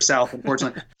north or south,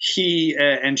 unfortunately. He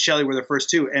and Shelley were the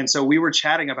first 2. And so we were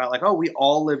chatting about like, oh, we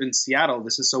all live in Seattle.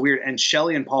 This is so weird. And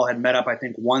Shelley and Paul had met up, I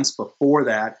think, once before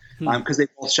that because they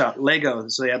both shot Lego.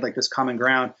 So they had like this common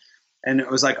ground. And it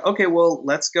was like, okay, well,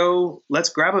 let's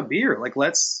grab a beer. Like,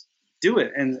 let's do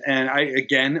it. And I,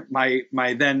 again, my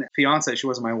then fiance, she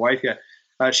wasn't my wife yet.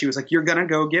 She was like, you're going to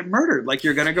go get murdered. Like,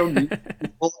 you're going to go meet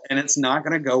people and it's not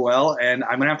going to go well. And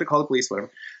I'm going to have to call the police,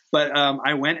 whatever. But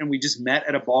I went and we just met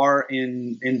at a bar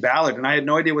in Ballard, and I had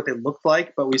no idea what they looked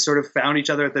like, but we sort of found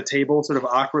each other at the table, sort of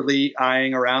awkwardly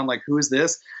eyeing around like, who is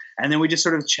this? And then we just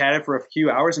sort of chatted for a few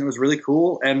hours and it was really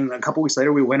cool. And a couple weeks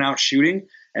later we went out shooting,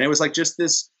 and it was like just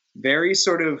this very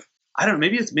sort of, I don't know,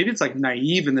 maybe it's like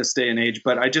naive in this day and age,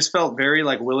 but I just felt very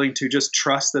like willing to just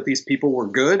trust that these people were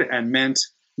good and meant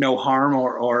no harm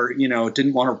or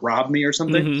didn't want to rob me or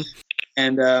something. Mm-hmm.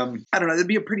 And I don't know, it'd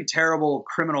be a pretty terrible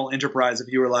criminal enterprise if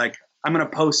you were like, I'm going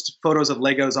to post photos of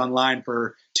Legos online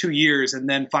for 2 years and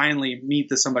then finally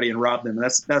meet somebody and rob them.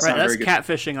 That's right, not very good. That's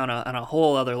catfishing on a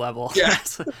whole other level. Yeah,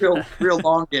 real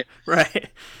long game.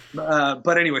 Right.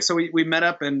 But anyway, so we met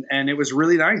up and it was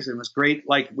really nice. It was great.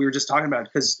 Like we were just talking about,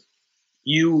 because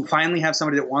you finally have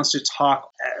somebody that wants to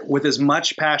talk with as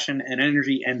much passion and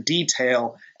energy and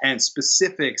detail and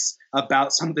specifics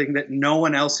about something that no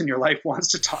one else in your life wants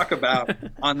to talk about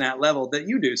on that level that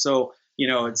you do. So,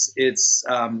 it's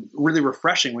really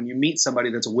refreshing when you meet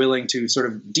somebody that's willing to sort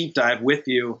of deep dive with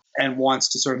you and wants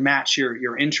to sort of match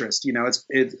your interest.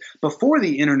 It's before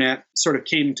the internet sort of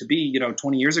came to be,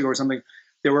 20 years ago or something,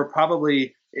 there were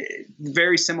probably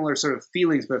very similar sort of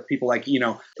feelings, but people like,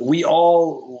 we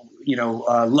all,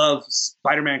 love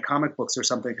Spider-Man comic books or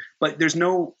something, but there's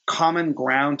no common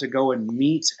ground to go and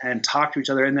meet and talk to each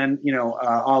other. And then,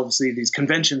 obviously these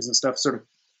conventions and stuff sort of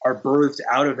are birthed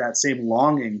out of that same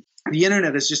longing. The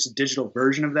internet is just a digital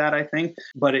version of that, I think,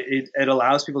 but it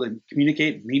allows people to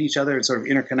communicate, meet each other, and sort of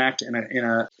interconnect in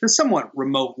a somewhat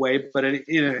remote way, but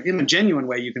in a genuine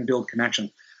way, you can build connection.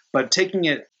 But taking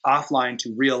it offline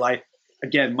to real life,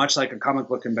 again, much like a comic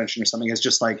book convention or something, is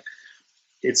just like,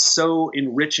 it's so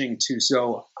enriching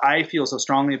so I feel so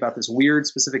strongly about this weird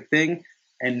specific thing,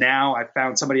 and now I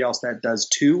found somebody else that does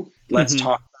too. Let's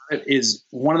talk about it is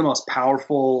one of the most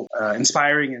powerful,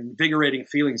 inspiring, and invigorating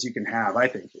feelings you can have, I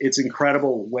think. It's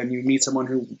incredible when you meet someone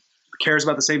who cares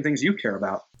about the same things you care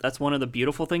about. That's one of the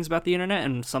beautiful things about the internet,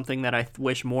 and something that I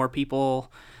wish more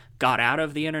people got out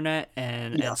of the internet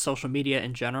and social media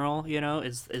in general,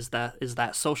 is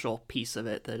that social piece of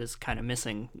it that is kind of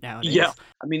missing nowadays. Yeah.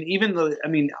 I mean,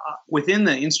 within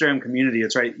the Instagram community,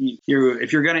 it's right.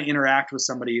 If you're going to interact with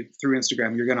somebody through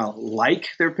Instagram, you're going to like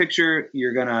their picture,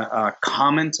 you're going to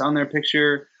comment on their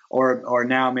picture, or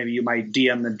now maybe you might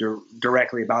DM them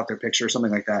directly about their picture or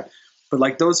something like that. But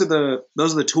like those are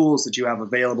the tools that you have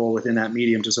available within that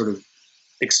medium to sort of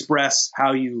express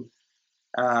how you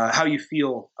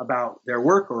feel about their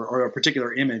work or a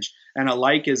particular image. And a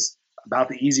like is about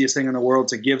the easiest thing in the world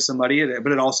to give somebody,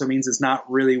 but it also means it's not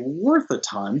really worth a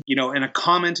ton, and a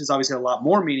comment is obviously a lot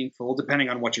more meaningful depending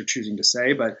on what you're choosing to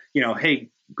say. But, hey,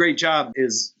 great job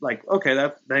is like, okay,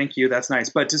 thank you. That's nice.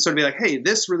 But to sort of be like, hey,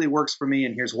 this really works for me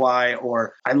and here's why,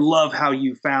 or I love how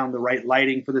you found the right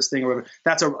lighting for this thing, or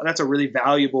whatever. That's a really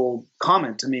valuable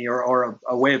comment to me, or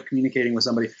a way of communicating with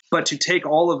somebody. But to take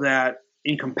all of that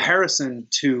in comparison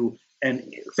to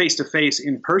an face-to-face,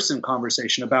 in-person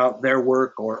conversation about their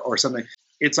work or something,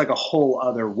 it's like a whole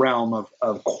other realm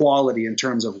of quality in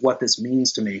terms of what this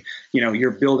means to me.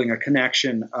 You're building a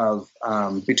connection of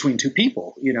between two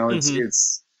people.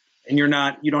 It's and you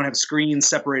don't have screens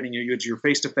separating you. You're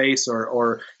face-to-face,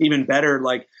 or even better,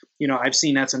 like, I've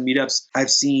seen at some meetups,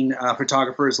 I've seen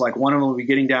photographers, like one of them will be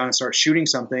getting down and start shooting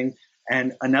something,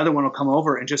 and another one will come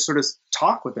over and just sort of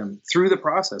talk with them through the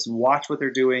process and watch what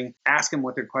they're doing, ask them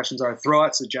what their questions are, throw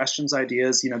out suggestions,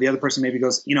 ideas. The other person maybe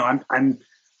goes,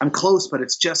 I'm close, but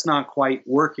it's just not quite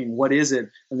working. What is it?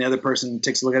 And the other person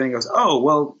takes a look at it and goes, oh,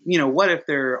 well, what if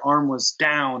their arm was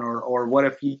down, or what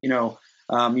if,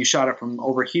 you shot it from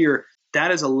over here?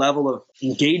 That is a level of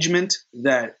engagement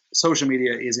that social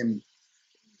media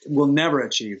will never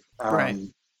achieve. Right.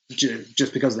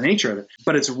 Just because of the nature of it,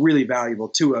 but it's really valuable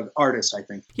to an artist, I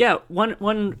think. Yeah,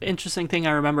 one interesting thing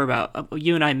I remember about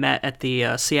you and I met at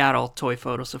the Seattle Toy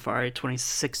Photo Safari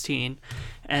 2016,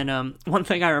 and one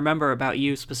thing I remember about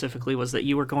you specifically was that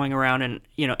you were going around and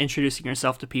introducing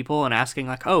yourself to people and asking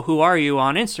like, oh, who are you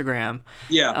on Instagram?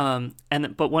 Yeah.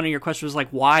 But one of your questions was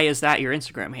like, why is that your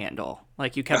Instagram handle?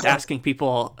 Like you kept asking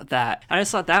people that. And I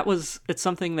just thought it's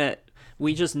something that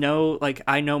we just know, like,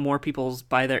 I know more people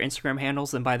by their Instagram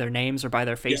handles than by their names or by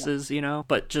their faces,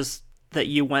 but just that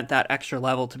you went that extra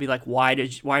level to be like, why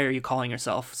are you calling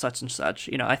yourself such and such?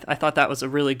 I thought that was a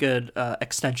really good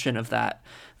extension of that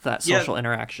social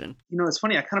interaction. It's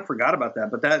funny. I kind of forgot about that,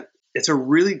 but it's a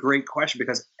really great question,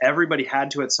 because everybody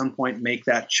had to at some point make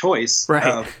that choice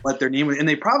of what their name was. And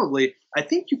they probably, I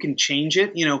think you can change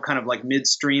it, kind of like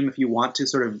midstream. If you want to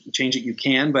sort of change it, you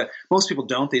can, but most people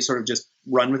don't. They sort of just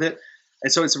run with it.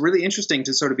 And so it's really interesting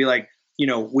to sort of be like,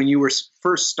 when you were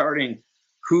first starting,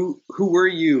 who were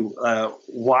you?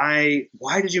 Why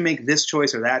did you make this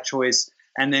choice or that choice?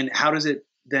 And then how does it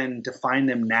then define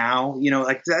them now?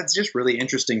 Like that's just really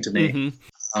interesting to me.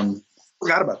 Mm-hmm.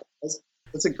 Forgot about that.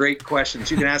 That's a great question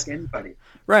that you can ask anybody.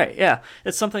 Right, yeah.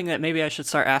 It's something that maybe I should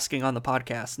start asking on the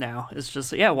podcast now. It's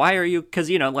just, why are you... Because,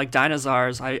 like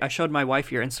Dinosaurs, I showed my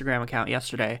wife your Instagram account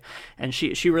yesterday, and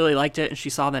she really liked it, and she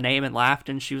saw the name and laughed,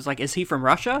 and she was like, is he from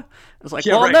Russia? I was like,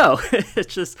 no.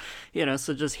 It's just,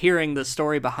 so just hearing the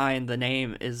story behind the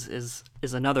name is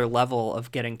another level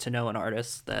of getting to know an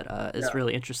artist that is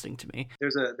really interesting to me.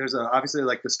 There's obviously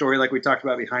like the story like we talked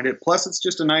about behind it. Plus, it's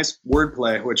just a nice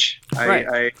wordplay, which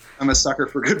I'm a sucker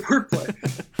for good wordplay.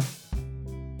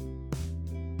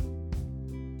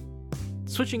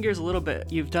 Switching gears a little bit,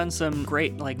 you've done some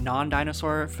great like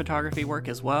non-dinosaur photography work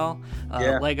as well.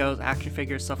 Legos, action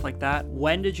figures, stuff like that.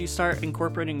 When did you start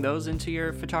incorporating those into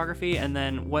your photography? And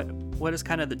then what is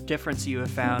kind of the difference you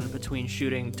have found between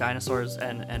shooting dinosaurs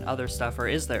and other stuff, or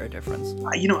is there a difference?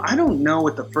 I don't know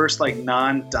what the first like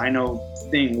non-dino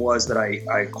thing was that I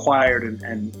acquired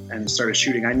and started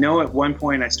shooting. I know at one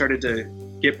point I started to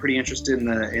get pretty interested in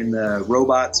the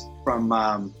robots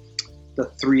from the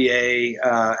 3A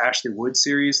Ashley Wood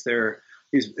series.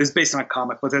 It's based on a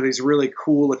comic, but they're these really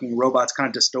cool looking robots, kind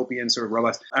of dystopian sort of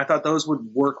robots. I thought those would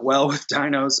work well with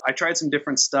dinos. I tried some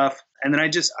different stuff, and then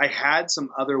I had some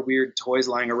other weird toys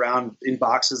lying around in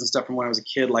boxes and stuff from when I was a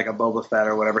kid, like a Boba Fett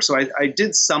or whatever. So I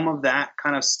did some of that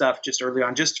kind of stuff just early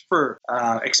on, just for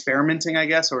experimenting, I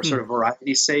guess, or sort of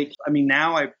variety's sake. I mean,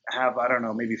 now I have, I don't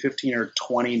know, maybe 15 or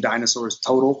 20 dinosaurs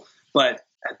total, but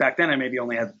back then I maybe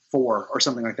only had 4 or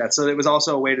something like that. So it was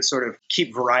also a way to sort of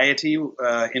keep variety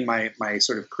in my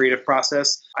sort of creative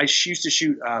process. I used to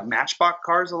shoot Matchbox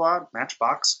cars a lot.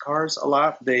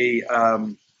 They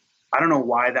I don't know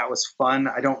why that was fun.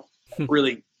 I don't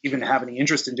really even have any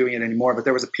interest in doing it anymore, but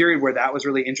there was a period where that was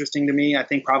really interesting to me. I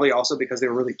think probably also because they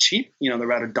were really cheap. They're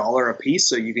about $1 a piece,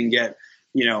 so you can get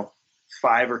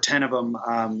 5 or 10 of them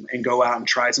and go out and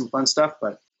try some fun stuff.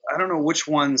 But I don't know which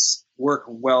ones work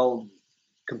well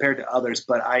compared to others,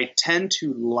 but I tend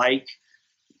to like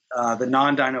the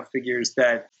non-dino figures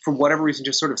that, for whatever reason,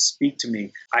 just sort of speak to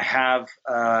me. I have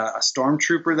a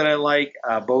Stormtrooper that I like,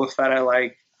 Boba Fett I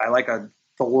like a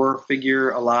Thor figure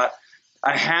a lot.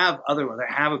 I have other ones.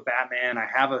 I have a Batman, I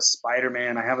have a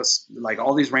Spider-Man, I have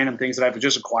all these random things that I've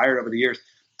just acquired over the years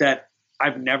that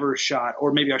I've never shot,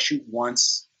 or maybe I shoot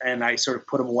once and I sort of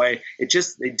put them away. They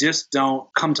just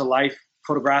don't come to life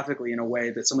photographically in a way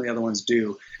that some of the other ones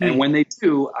do. And when they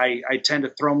do, I tend to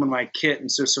throw them in my kit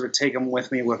and sort of take them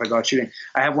with me if I go out shooting.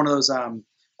 I have one of those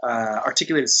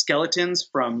articulated skeletons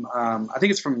from, I think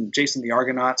it's from Jason the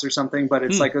Argonauts or something, but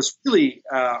it's like this really,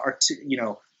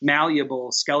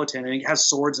 malleable skeleton, and it has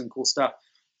swords and cool stuff.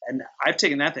 And I've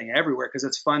taken that thing everywhere because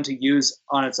it's fun to use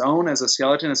on its own as a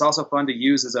skeleton. It's also fun to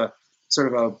use as a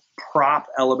sort of a prop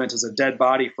element, as a dead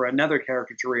body for another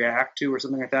character to react to or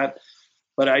something like that.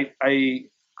 But I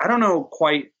don't know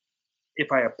quite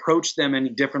if I approach them any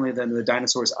differently than the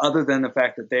dinosaurs, other than the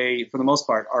fact that they, for the most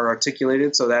part, are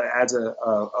articulated. So that adds a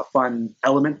fun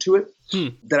element to it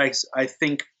that I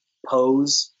think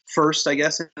pose first, I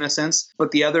guess, in a sense.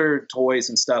 But the other toys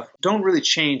and stuff don't really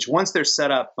change. Once they're set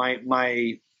up,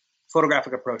 my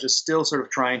photographic approach is still sort of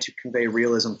trying to convey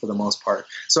realism for the most part.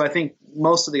 So I think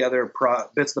most of the other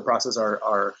bits of the process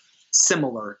are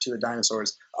similar to the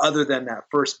dinosaurs, other than that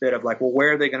first bit of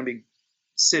where are they going to be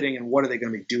sitting and what are they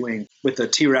going to be doing? With the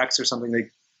T-Rex or something,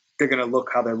 they're going to look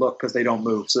how they look because they don't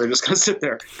move. So they're just going to sit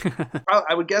there.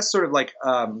 I would guess sort of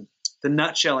the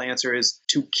nutshell answer is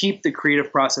to keep the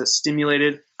creative process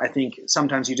stimulated. I think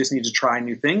sometimes you just need to try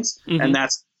new things. And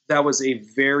that was a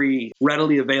very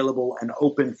readily available and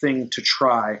open thing to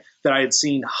try, that I had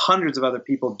seen hundreds of other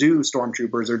people do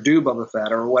Stormtroopers or do Boba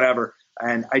Fett or whatever.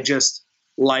 And I just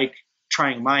like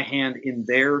trying my hand in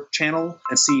their channel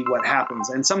and see what happens.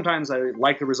 And sometimes I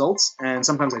like the results and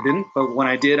sometimes I didn't. But when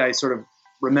I did, I sort of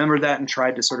remembered that and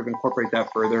tried to sort of incorporate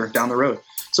that further down the road.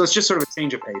 So it's just sort of a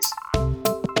change of pace.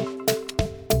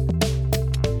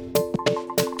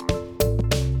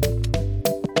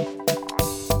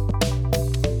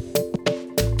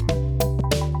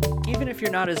 If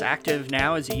you're not as active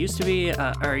now as you used to be,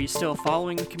 are you still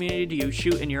following the community? Do you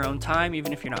shoot in your own time,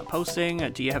 even if you're not posting?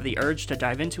 Do you have the urge to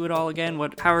dive into it all again?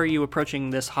 How are you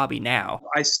approaching this hobby now?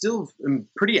 I still am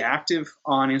pretty active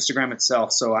on Instagram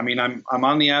itself. So, I mean, I'm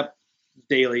on the app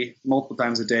daily, multiple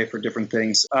times a day for different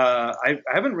things. I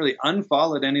haven't really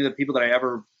unfollowed any of the people that I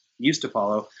ever used to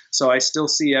follow. So I still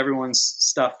see everyone's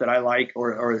stuff that I like,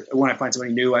 or when I find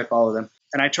somebody new, I follow them.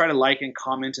 And I try to like and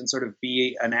comment and sort of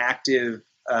be an active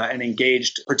an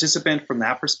engaged participant from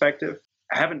that perspective.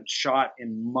 I haven't shot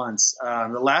in months.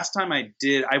 The last time I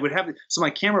did, so my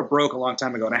camera broke a long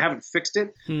time ago and I haven't fixed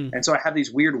it. And so I have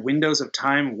these weird windows of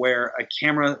time where a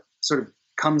camera sort of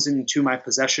comes into my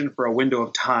possession for a window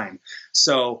of time.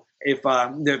 So if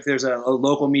there's a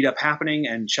local meetup happening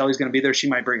and Shelly's going to be there, she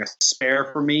might bring a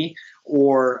spare for me.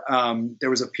 Or there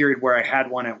was a period where I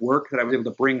had one at work that I was able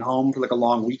to bring home for a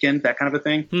long weekend, that kind of a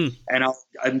thing.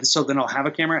 And so then I'll have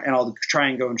a camera and I'll try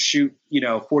and go and shoot,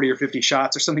 40 or 50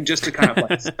 shots or something, just to kind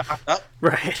of stock up,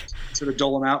 right? Sort of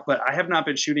dole them out. But I have not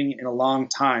been shooting in a long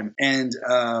time. And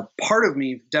part of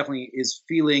me definitely is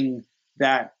feeling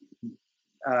that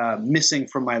missing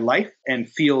from my life, and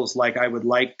feels like I would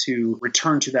like to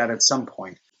return to that at some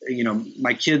point.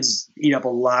 My kids eat up a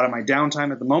lot of my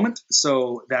downtime at the moment,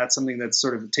 so that's something that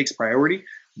sort of takes priority.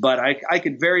 But I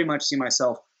could very much see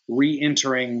myself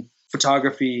re-entering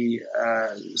photography,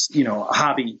 a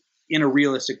hobby in a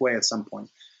realistic way at some point.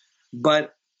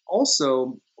 But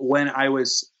also, when I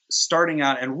was starting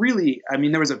out, and really, I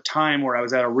mean, there was a time where I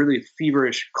was at a really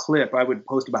feverish clip. I would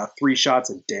post about 3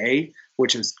 shots a day,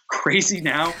 which is crazy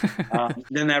now.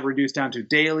 Then that reduced down to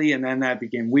daily, and then that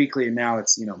became weekly, and now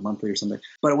it's monthly or something.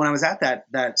 But when I was at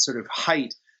that sort of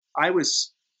height, I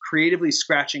was creatively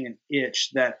scratching an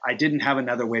itch that I didn't have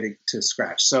another way to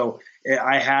scratch. So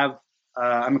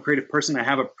I'm a creative person. I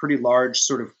have a pretty large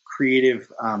sort of creative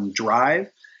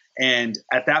drive. And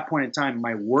at that point in time,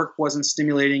 my work wasn't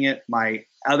stimulating it. My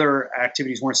other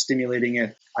activities weren't stimulating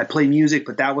it. I play music,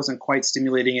 but that wasn't quite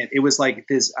stimulating it. It was like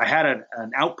this, I had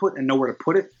an output and nowhere to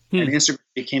put it. And Instagram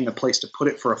became the place to put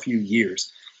it for a few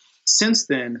years. Since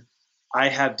then, I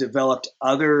have developed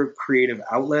other creative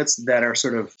outlets that are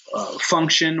sort of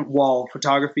function while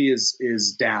photography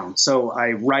is down. So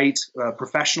I write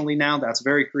professionally now. That's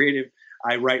very creative.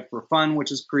 I write for fun,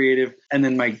 which is creative. And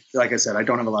then like I said, I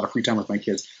don't have a lot of free time with my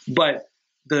kids, but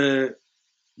the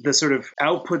sort of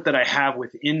output that I have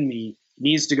within me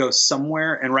needs to go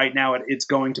somewhere. And right now it's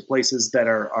going to places that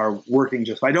are working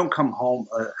just. I don't come home.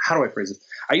 How do I phrase it?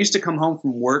 I used to come home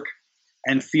from work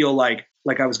and feel like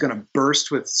I was going to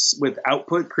burst with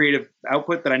output, creative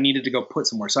output that I needed to go put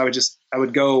somewhere. So I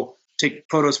would go take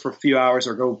photos for a few hours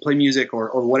or go play music or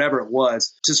whatever it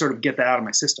was to sort of get that out of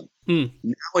my system.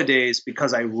 Nowadays,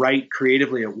 because I write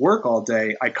creatively at work all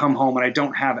day, I come home and I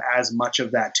don't have as much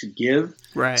of that to give.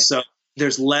 Right. So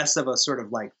there's less of a sort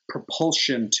of like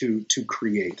propulsion to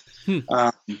create.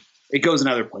 It goes in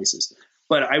other places.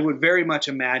 But I would very much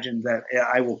imagine that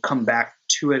I will come back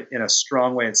to it in a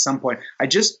strong way at some point. I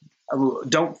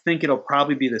don't think it'll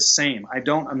probably be the same. I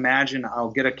don't imagine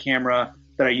I'll get a camera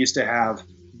that I used to have,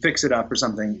 fix it up or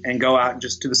something, and go out and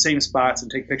just to the same spots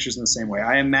and take pictures in the same way.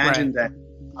 I imagine that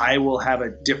I will have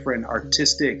a different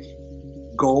artistic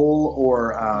goal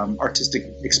or artistic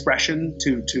expression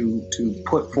to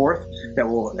put forth that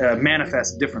will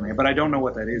manifest differently, but I don't know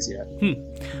what that is yet.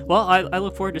 Well, I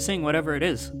look forward to seeing whatever it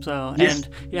is. So, yes.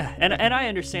 and I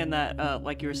understand that,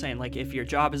 like you were saying, like if your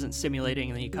job isn't stimulating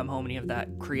and then you come home and you have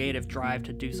that creative drive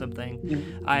to do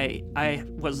something. I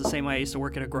was the same way. I used to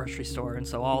work at a grocery store, and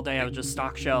so all day I would just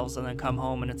stock shelves and then come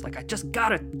home and it's like I just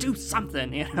gotta do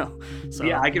something, you know. So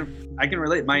yeah, I can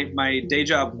relate. My day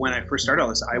job when I first started all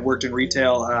this, I worked in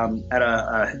retail at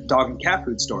a dog and cat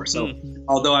food store. So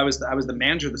although I was the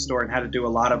manager of the store and had to do a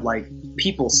lot of like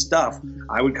people stuff,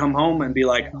 I would come home and be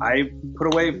like, I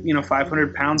put away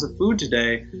 500 pounds of food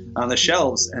today on the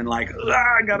shelves, and like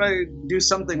I gotta do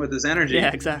something with this energy.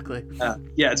 Yeah, exactly.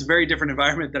 It's a very different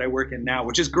environment that I work in now,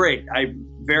 which is great. I'm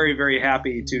very, very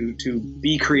happy to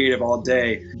be creative all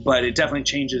day, but it definitely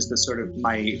changes the sort of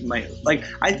my like,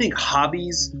 I think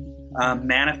hobbies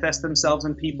manifest themselves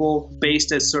in people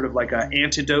based as sort of like an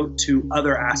antidote to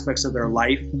other aspects of their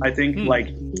life. I think like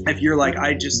if you're like,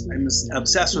 I'm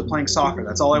obsessed with playing soccer,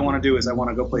 that's all I want to do is I want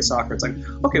to go play soccer. It's like,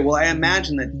 okay, well, I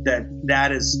imagine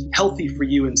that is healthy for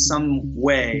you in some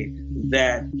way,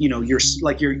 that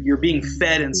you're being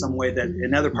fed in some way that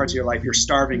in other parts of your life you're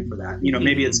starving for that.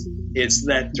 Maybe it's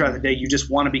that throughout the day you just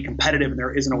want to be competitive and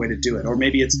there isn't a way to do it, or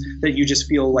maybe it's that you just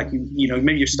feel like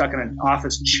maybe you're stuck in an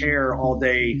office chair all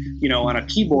day on a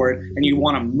keyboard and you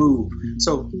want to move.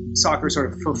 So soccer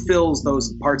sort of fulfills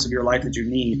those parts of your life that you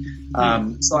need.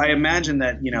 So I imagine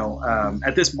that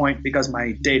at this point, because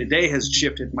my day-to-day has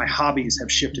shifted, my hobbies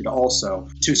have shifted also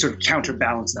to sort of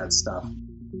counterbalance that stuff.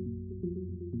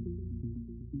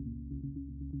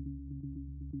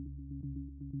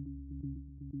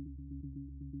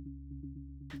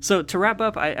 So to wrap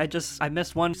up, I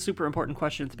missed one super important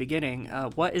question at the beginning.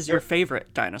 What is your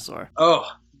favorite dinosaur?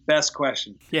 Oh, best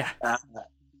question. Yeah.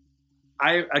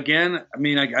 I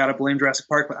gotta blame Jurassic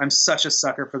Park, but I'm such a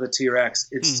sucker for the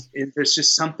T-Rex. There's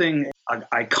just something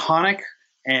iconic,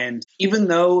 and even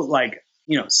though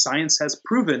science has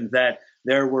proven that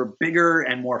there were bigger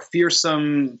and more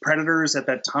fearsome predators at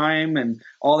that time and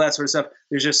all that sort of stuff,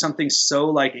 there's just something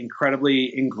so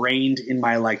incredibly ingrained in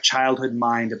my childhood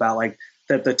mind about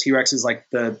that the T-Rex is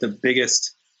the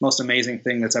biggest, most amazing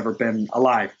thing that's ever been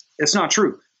alive. It's not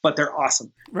true, but they're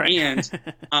awesome. Right.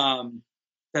 And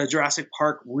the Jurassic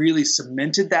Park really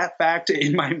cemented that fact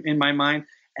in my mind,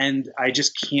 and I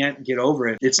just can't get over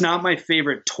it. It's not my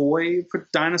favorite toy for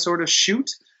dinosaur to shoot.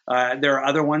 There are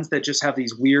other ones that just have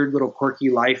these weird little quirky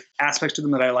life aspects to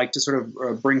them that I like to sort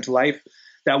of bring to life.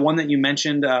 That one that you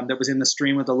mentioned that was in the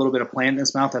stream with a little bit of plant in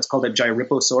its mouth, that's called a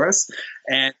Gyriposaurus.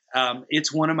 And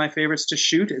it's one of my favorites to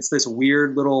shoot. It's this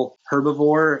weird little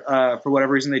herbivore. For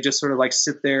whatever reason, they just sort of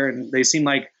sit there and they seem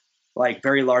like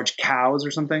very large cows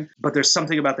or something. But there's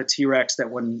something about the T-Rex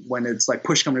that when it's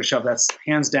push come to shove, that's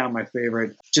hands down my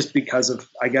favorite, just because of,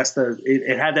 I guess,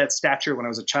 it had that stature when I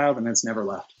was a child and it's never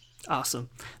left. Awesome.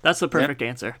 That's the perfect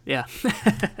answer. Yeah.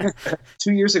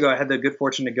 2 years ago, I had the good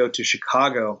fortune to go to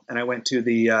Chicago, and I went to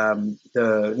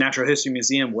the Natural History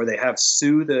Museum, where they have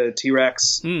Sue, the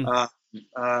T-Rex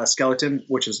skeleton,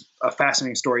 which is a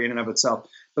fascinating story in and of itself.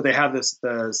 But they have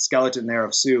the skeleton there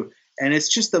of Sue, and it's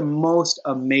just the most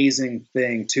amazing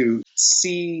thing to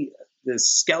see the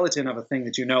skeleton of a thing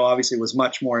that obviously was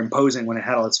much more imposing when it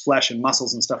had all its flesh and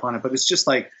muscles and stuff on it. But it's just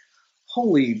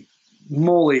holy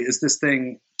moly, is this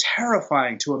thing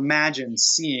terrifying to imagine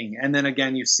seeing. And then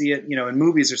again, you see it, in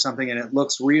movies or something, and it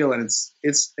looks real, and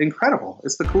it's incredible.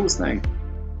 It's the coolest thing.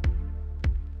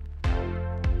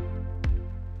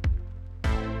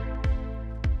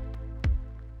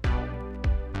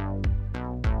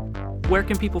 where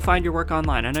can people find your work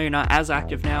online? I know you're not as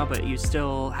active now, but you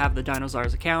still have the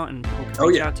Dinosaurs account and people can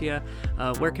reach out to you.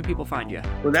 Where can people find you?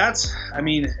 Well, as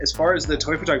far as the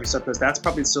toy photography stuff goes, that's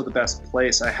probably still the best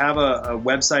place. I have a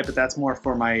website, but that's more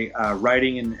for my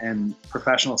writing and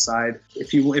professional side.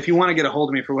 If you want to get a hold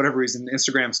of me for whatever reason,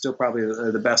 Instagram's still probably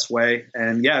the best way.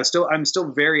 And yeah, I'm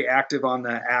still very active on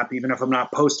the app. Even if I'm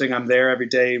not posting, I'm there every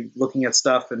day looking at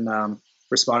stuff and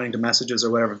responding to messages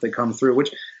or whatever if they come through, which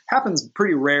happens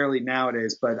pretty rarely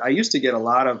nowadays. But I used to get a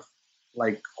lot of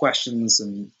questions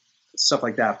and stuff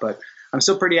like that. But I'm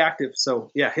still pretty active.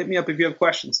 So yeah, hit me up if you have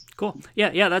questions. Cool.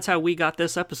 Yeah. That's how we got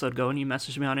this episode going. You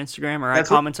messaged me on Instagram, or I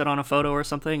commented on a photo or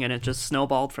something, and it just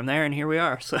snowballed from there. And here we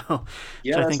are. So,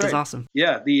 which I think is awesome.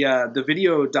 Yeah. The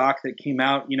video doc that came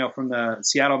out, from the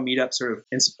Seattle meetup sort of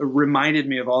reminded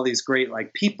me of all these great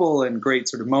people and great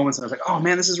sort of moments. And I was like, oh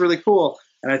man, this is really cool.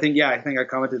 And I think I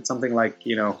commented something like,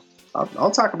 I'll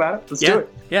talk about it. Let's do it.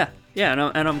 Yeah.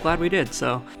 And I'm glad we did.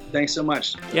 So thanks so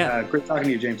much. Yeah. Great talking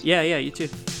to you, James. Yeah. You too.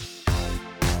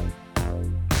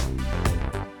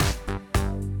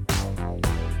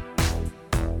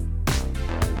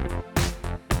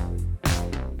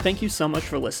 Thank you so much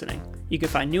for listening. You can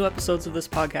find new episodes of this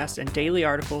podcast and daily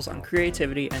articles on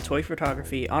creativity and toy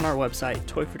photography on our website,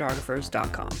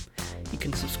 toyphotographers.com. You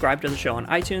can subscribe to the show on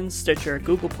iTunes, Stitcher,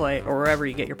 Google Play, or wherever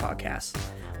you get your podcasts.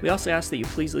 We also ask that you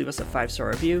please leave us a 5-star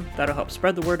review. That'll help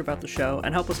spread the word about the show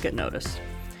and help us get noticed.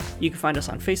 You can find us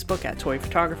on Facebook at Toy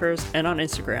Photographers and on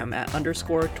Instagram at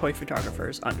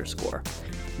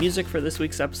 _toyphotographers_. Music for this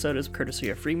week's episode is courtesy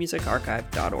of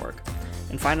freemusicarchive.org.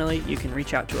 And finally, you can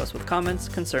reach out to us with comments,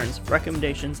 concerns,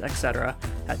 recommendations, etc.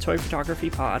 at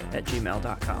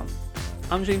toyphotographypod@gmail.com.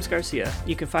 I'm James Garcia.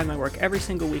 You can find my work every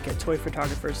single week at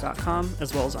toyphotographers.com,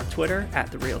 as well as on Twitter at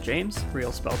TheRealJames,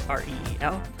 real spelled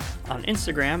REEL, on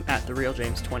Instagram at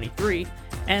TheRealJames23,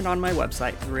 and on my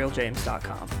website,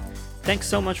 TheRealJames.com. Thanks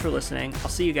so much for listening. I'll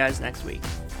see you guys next week.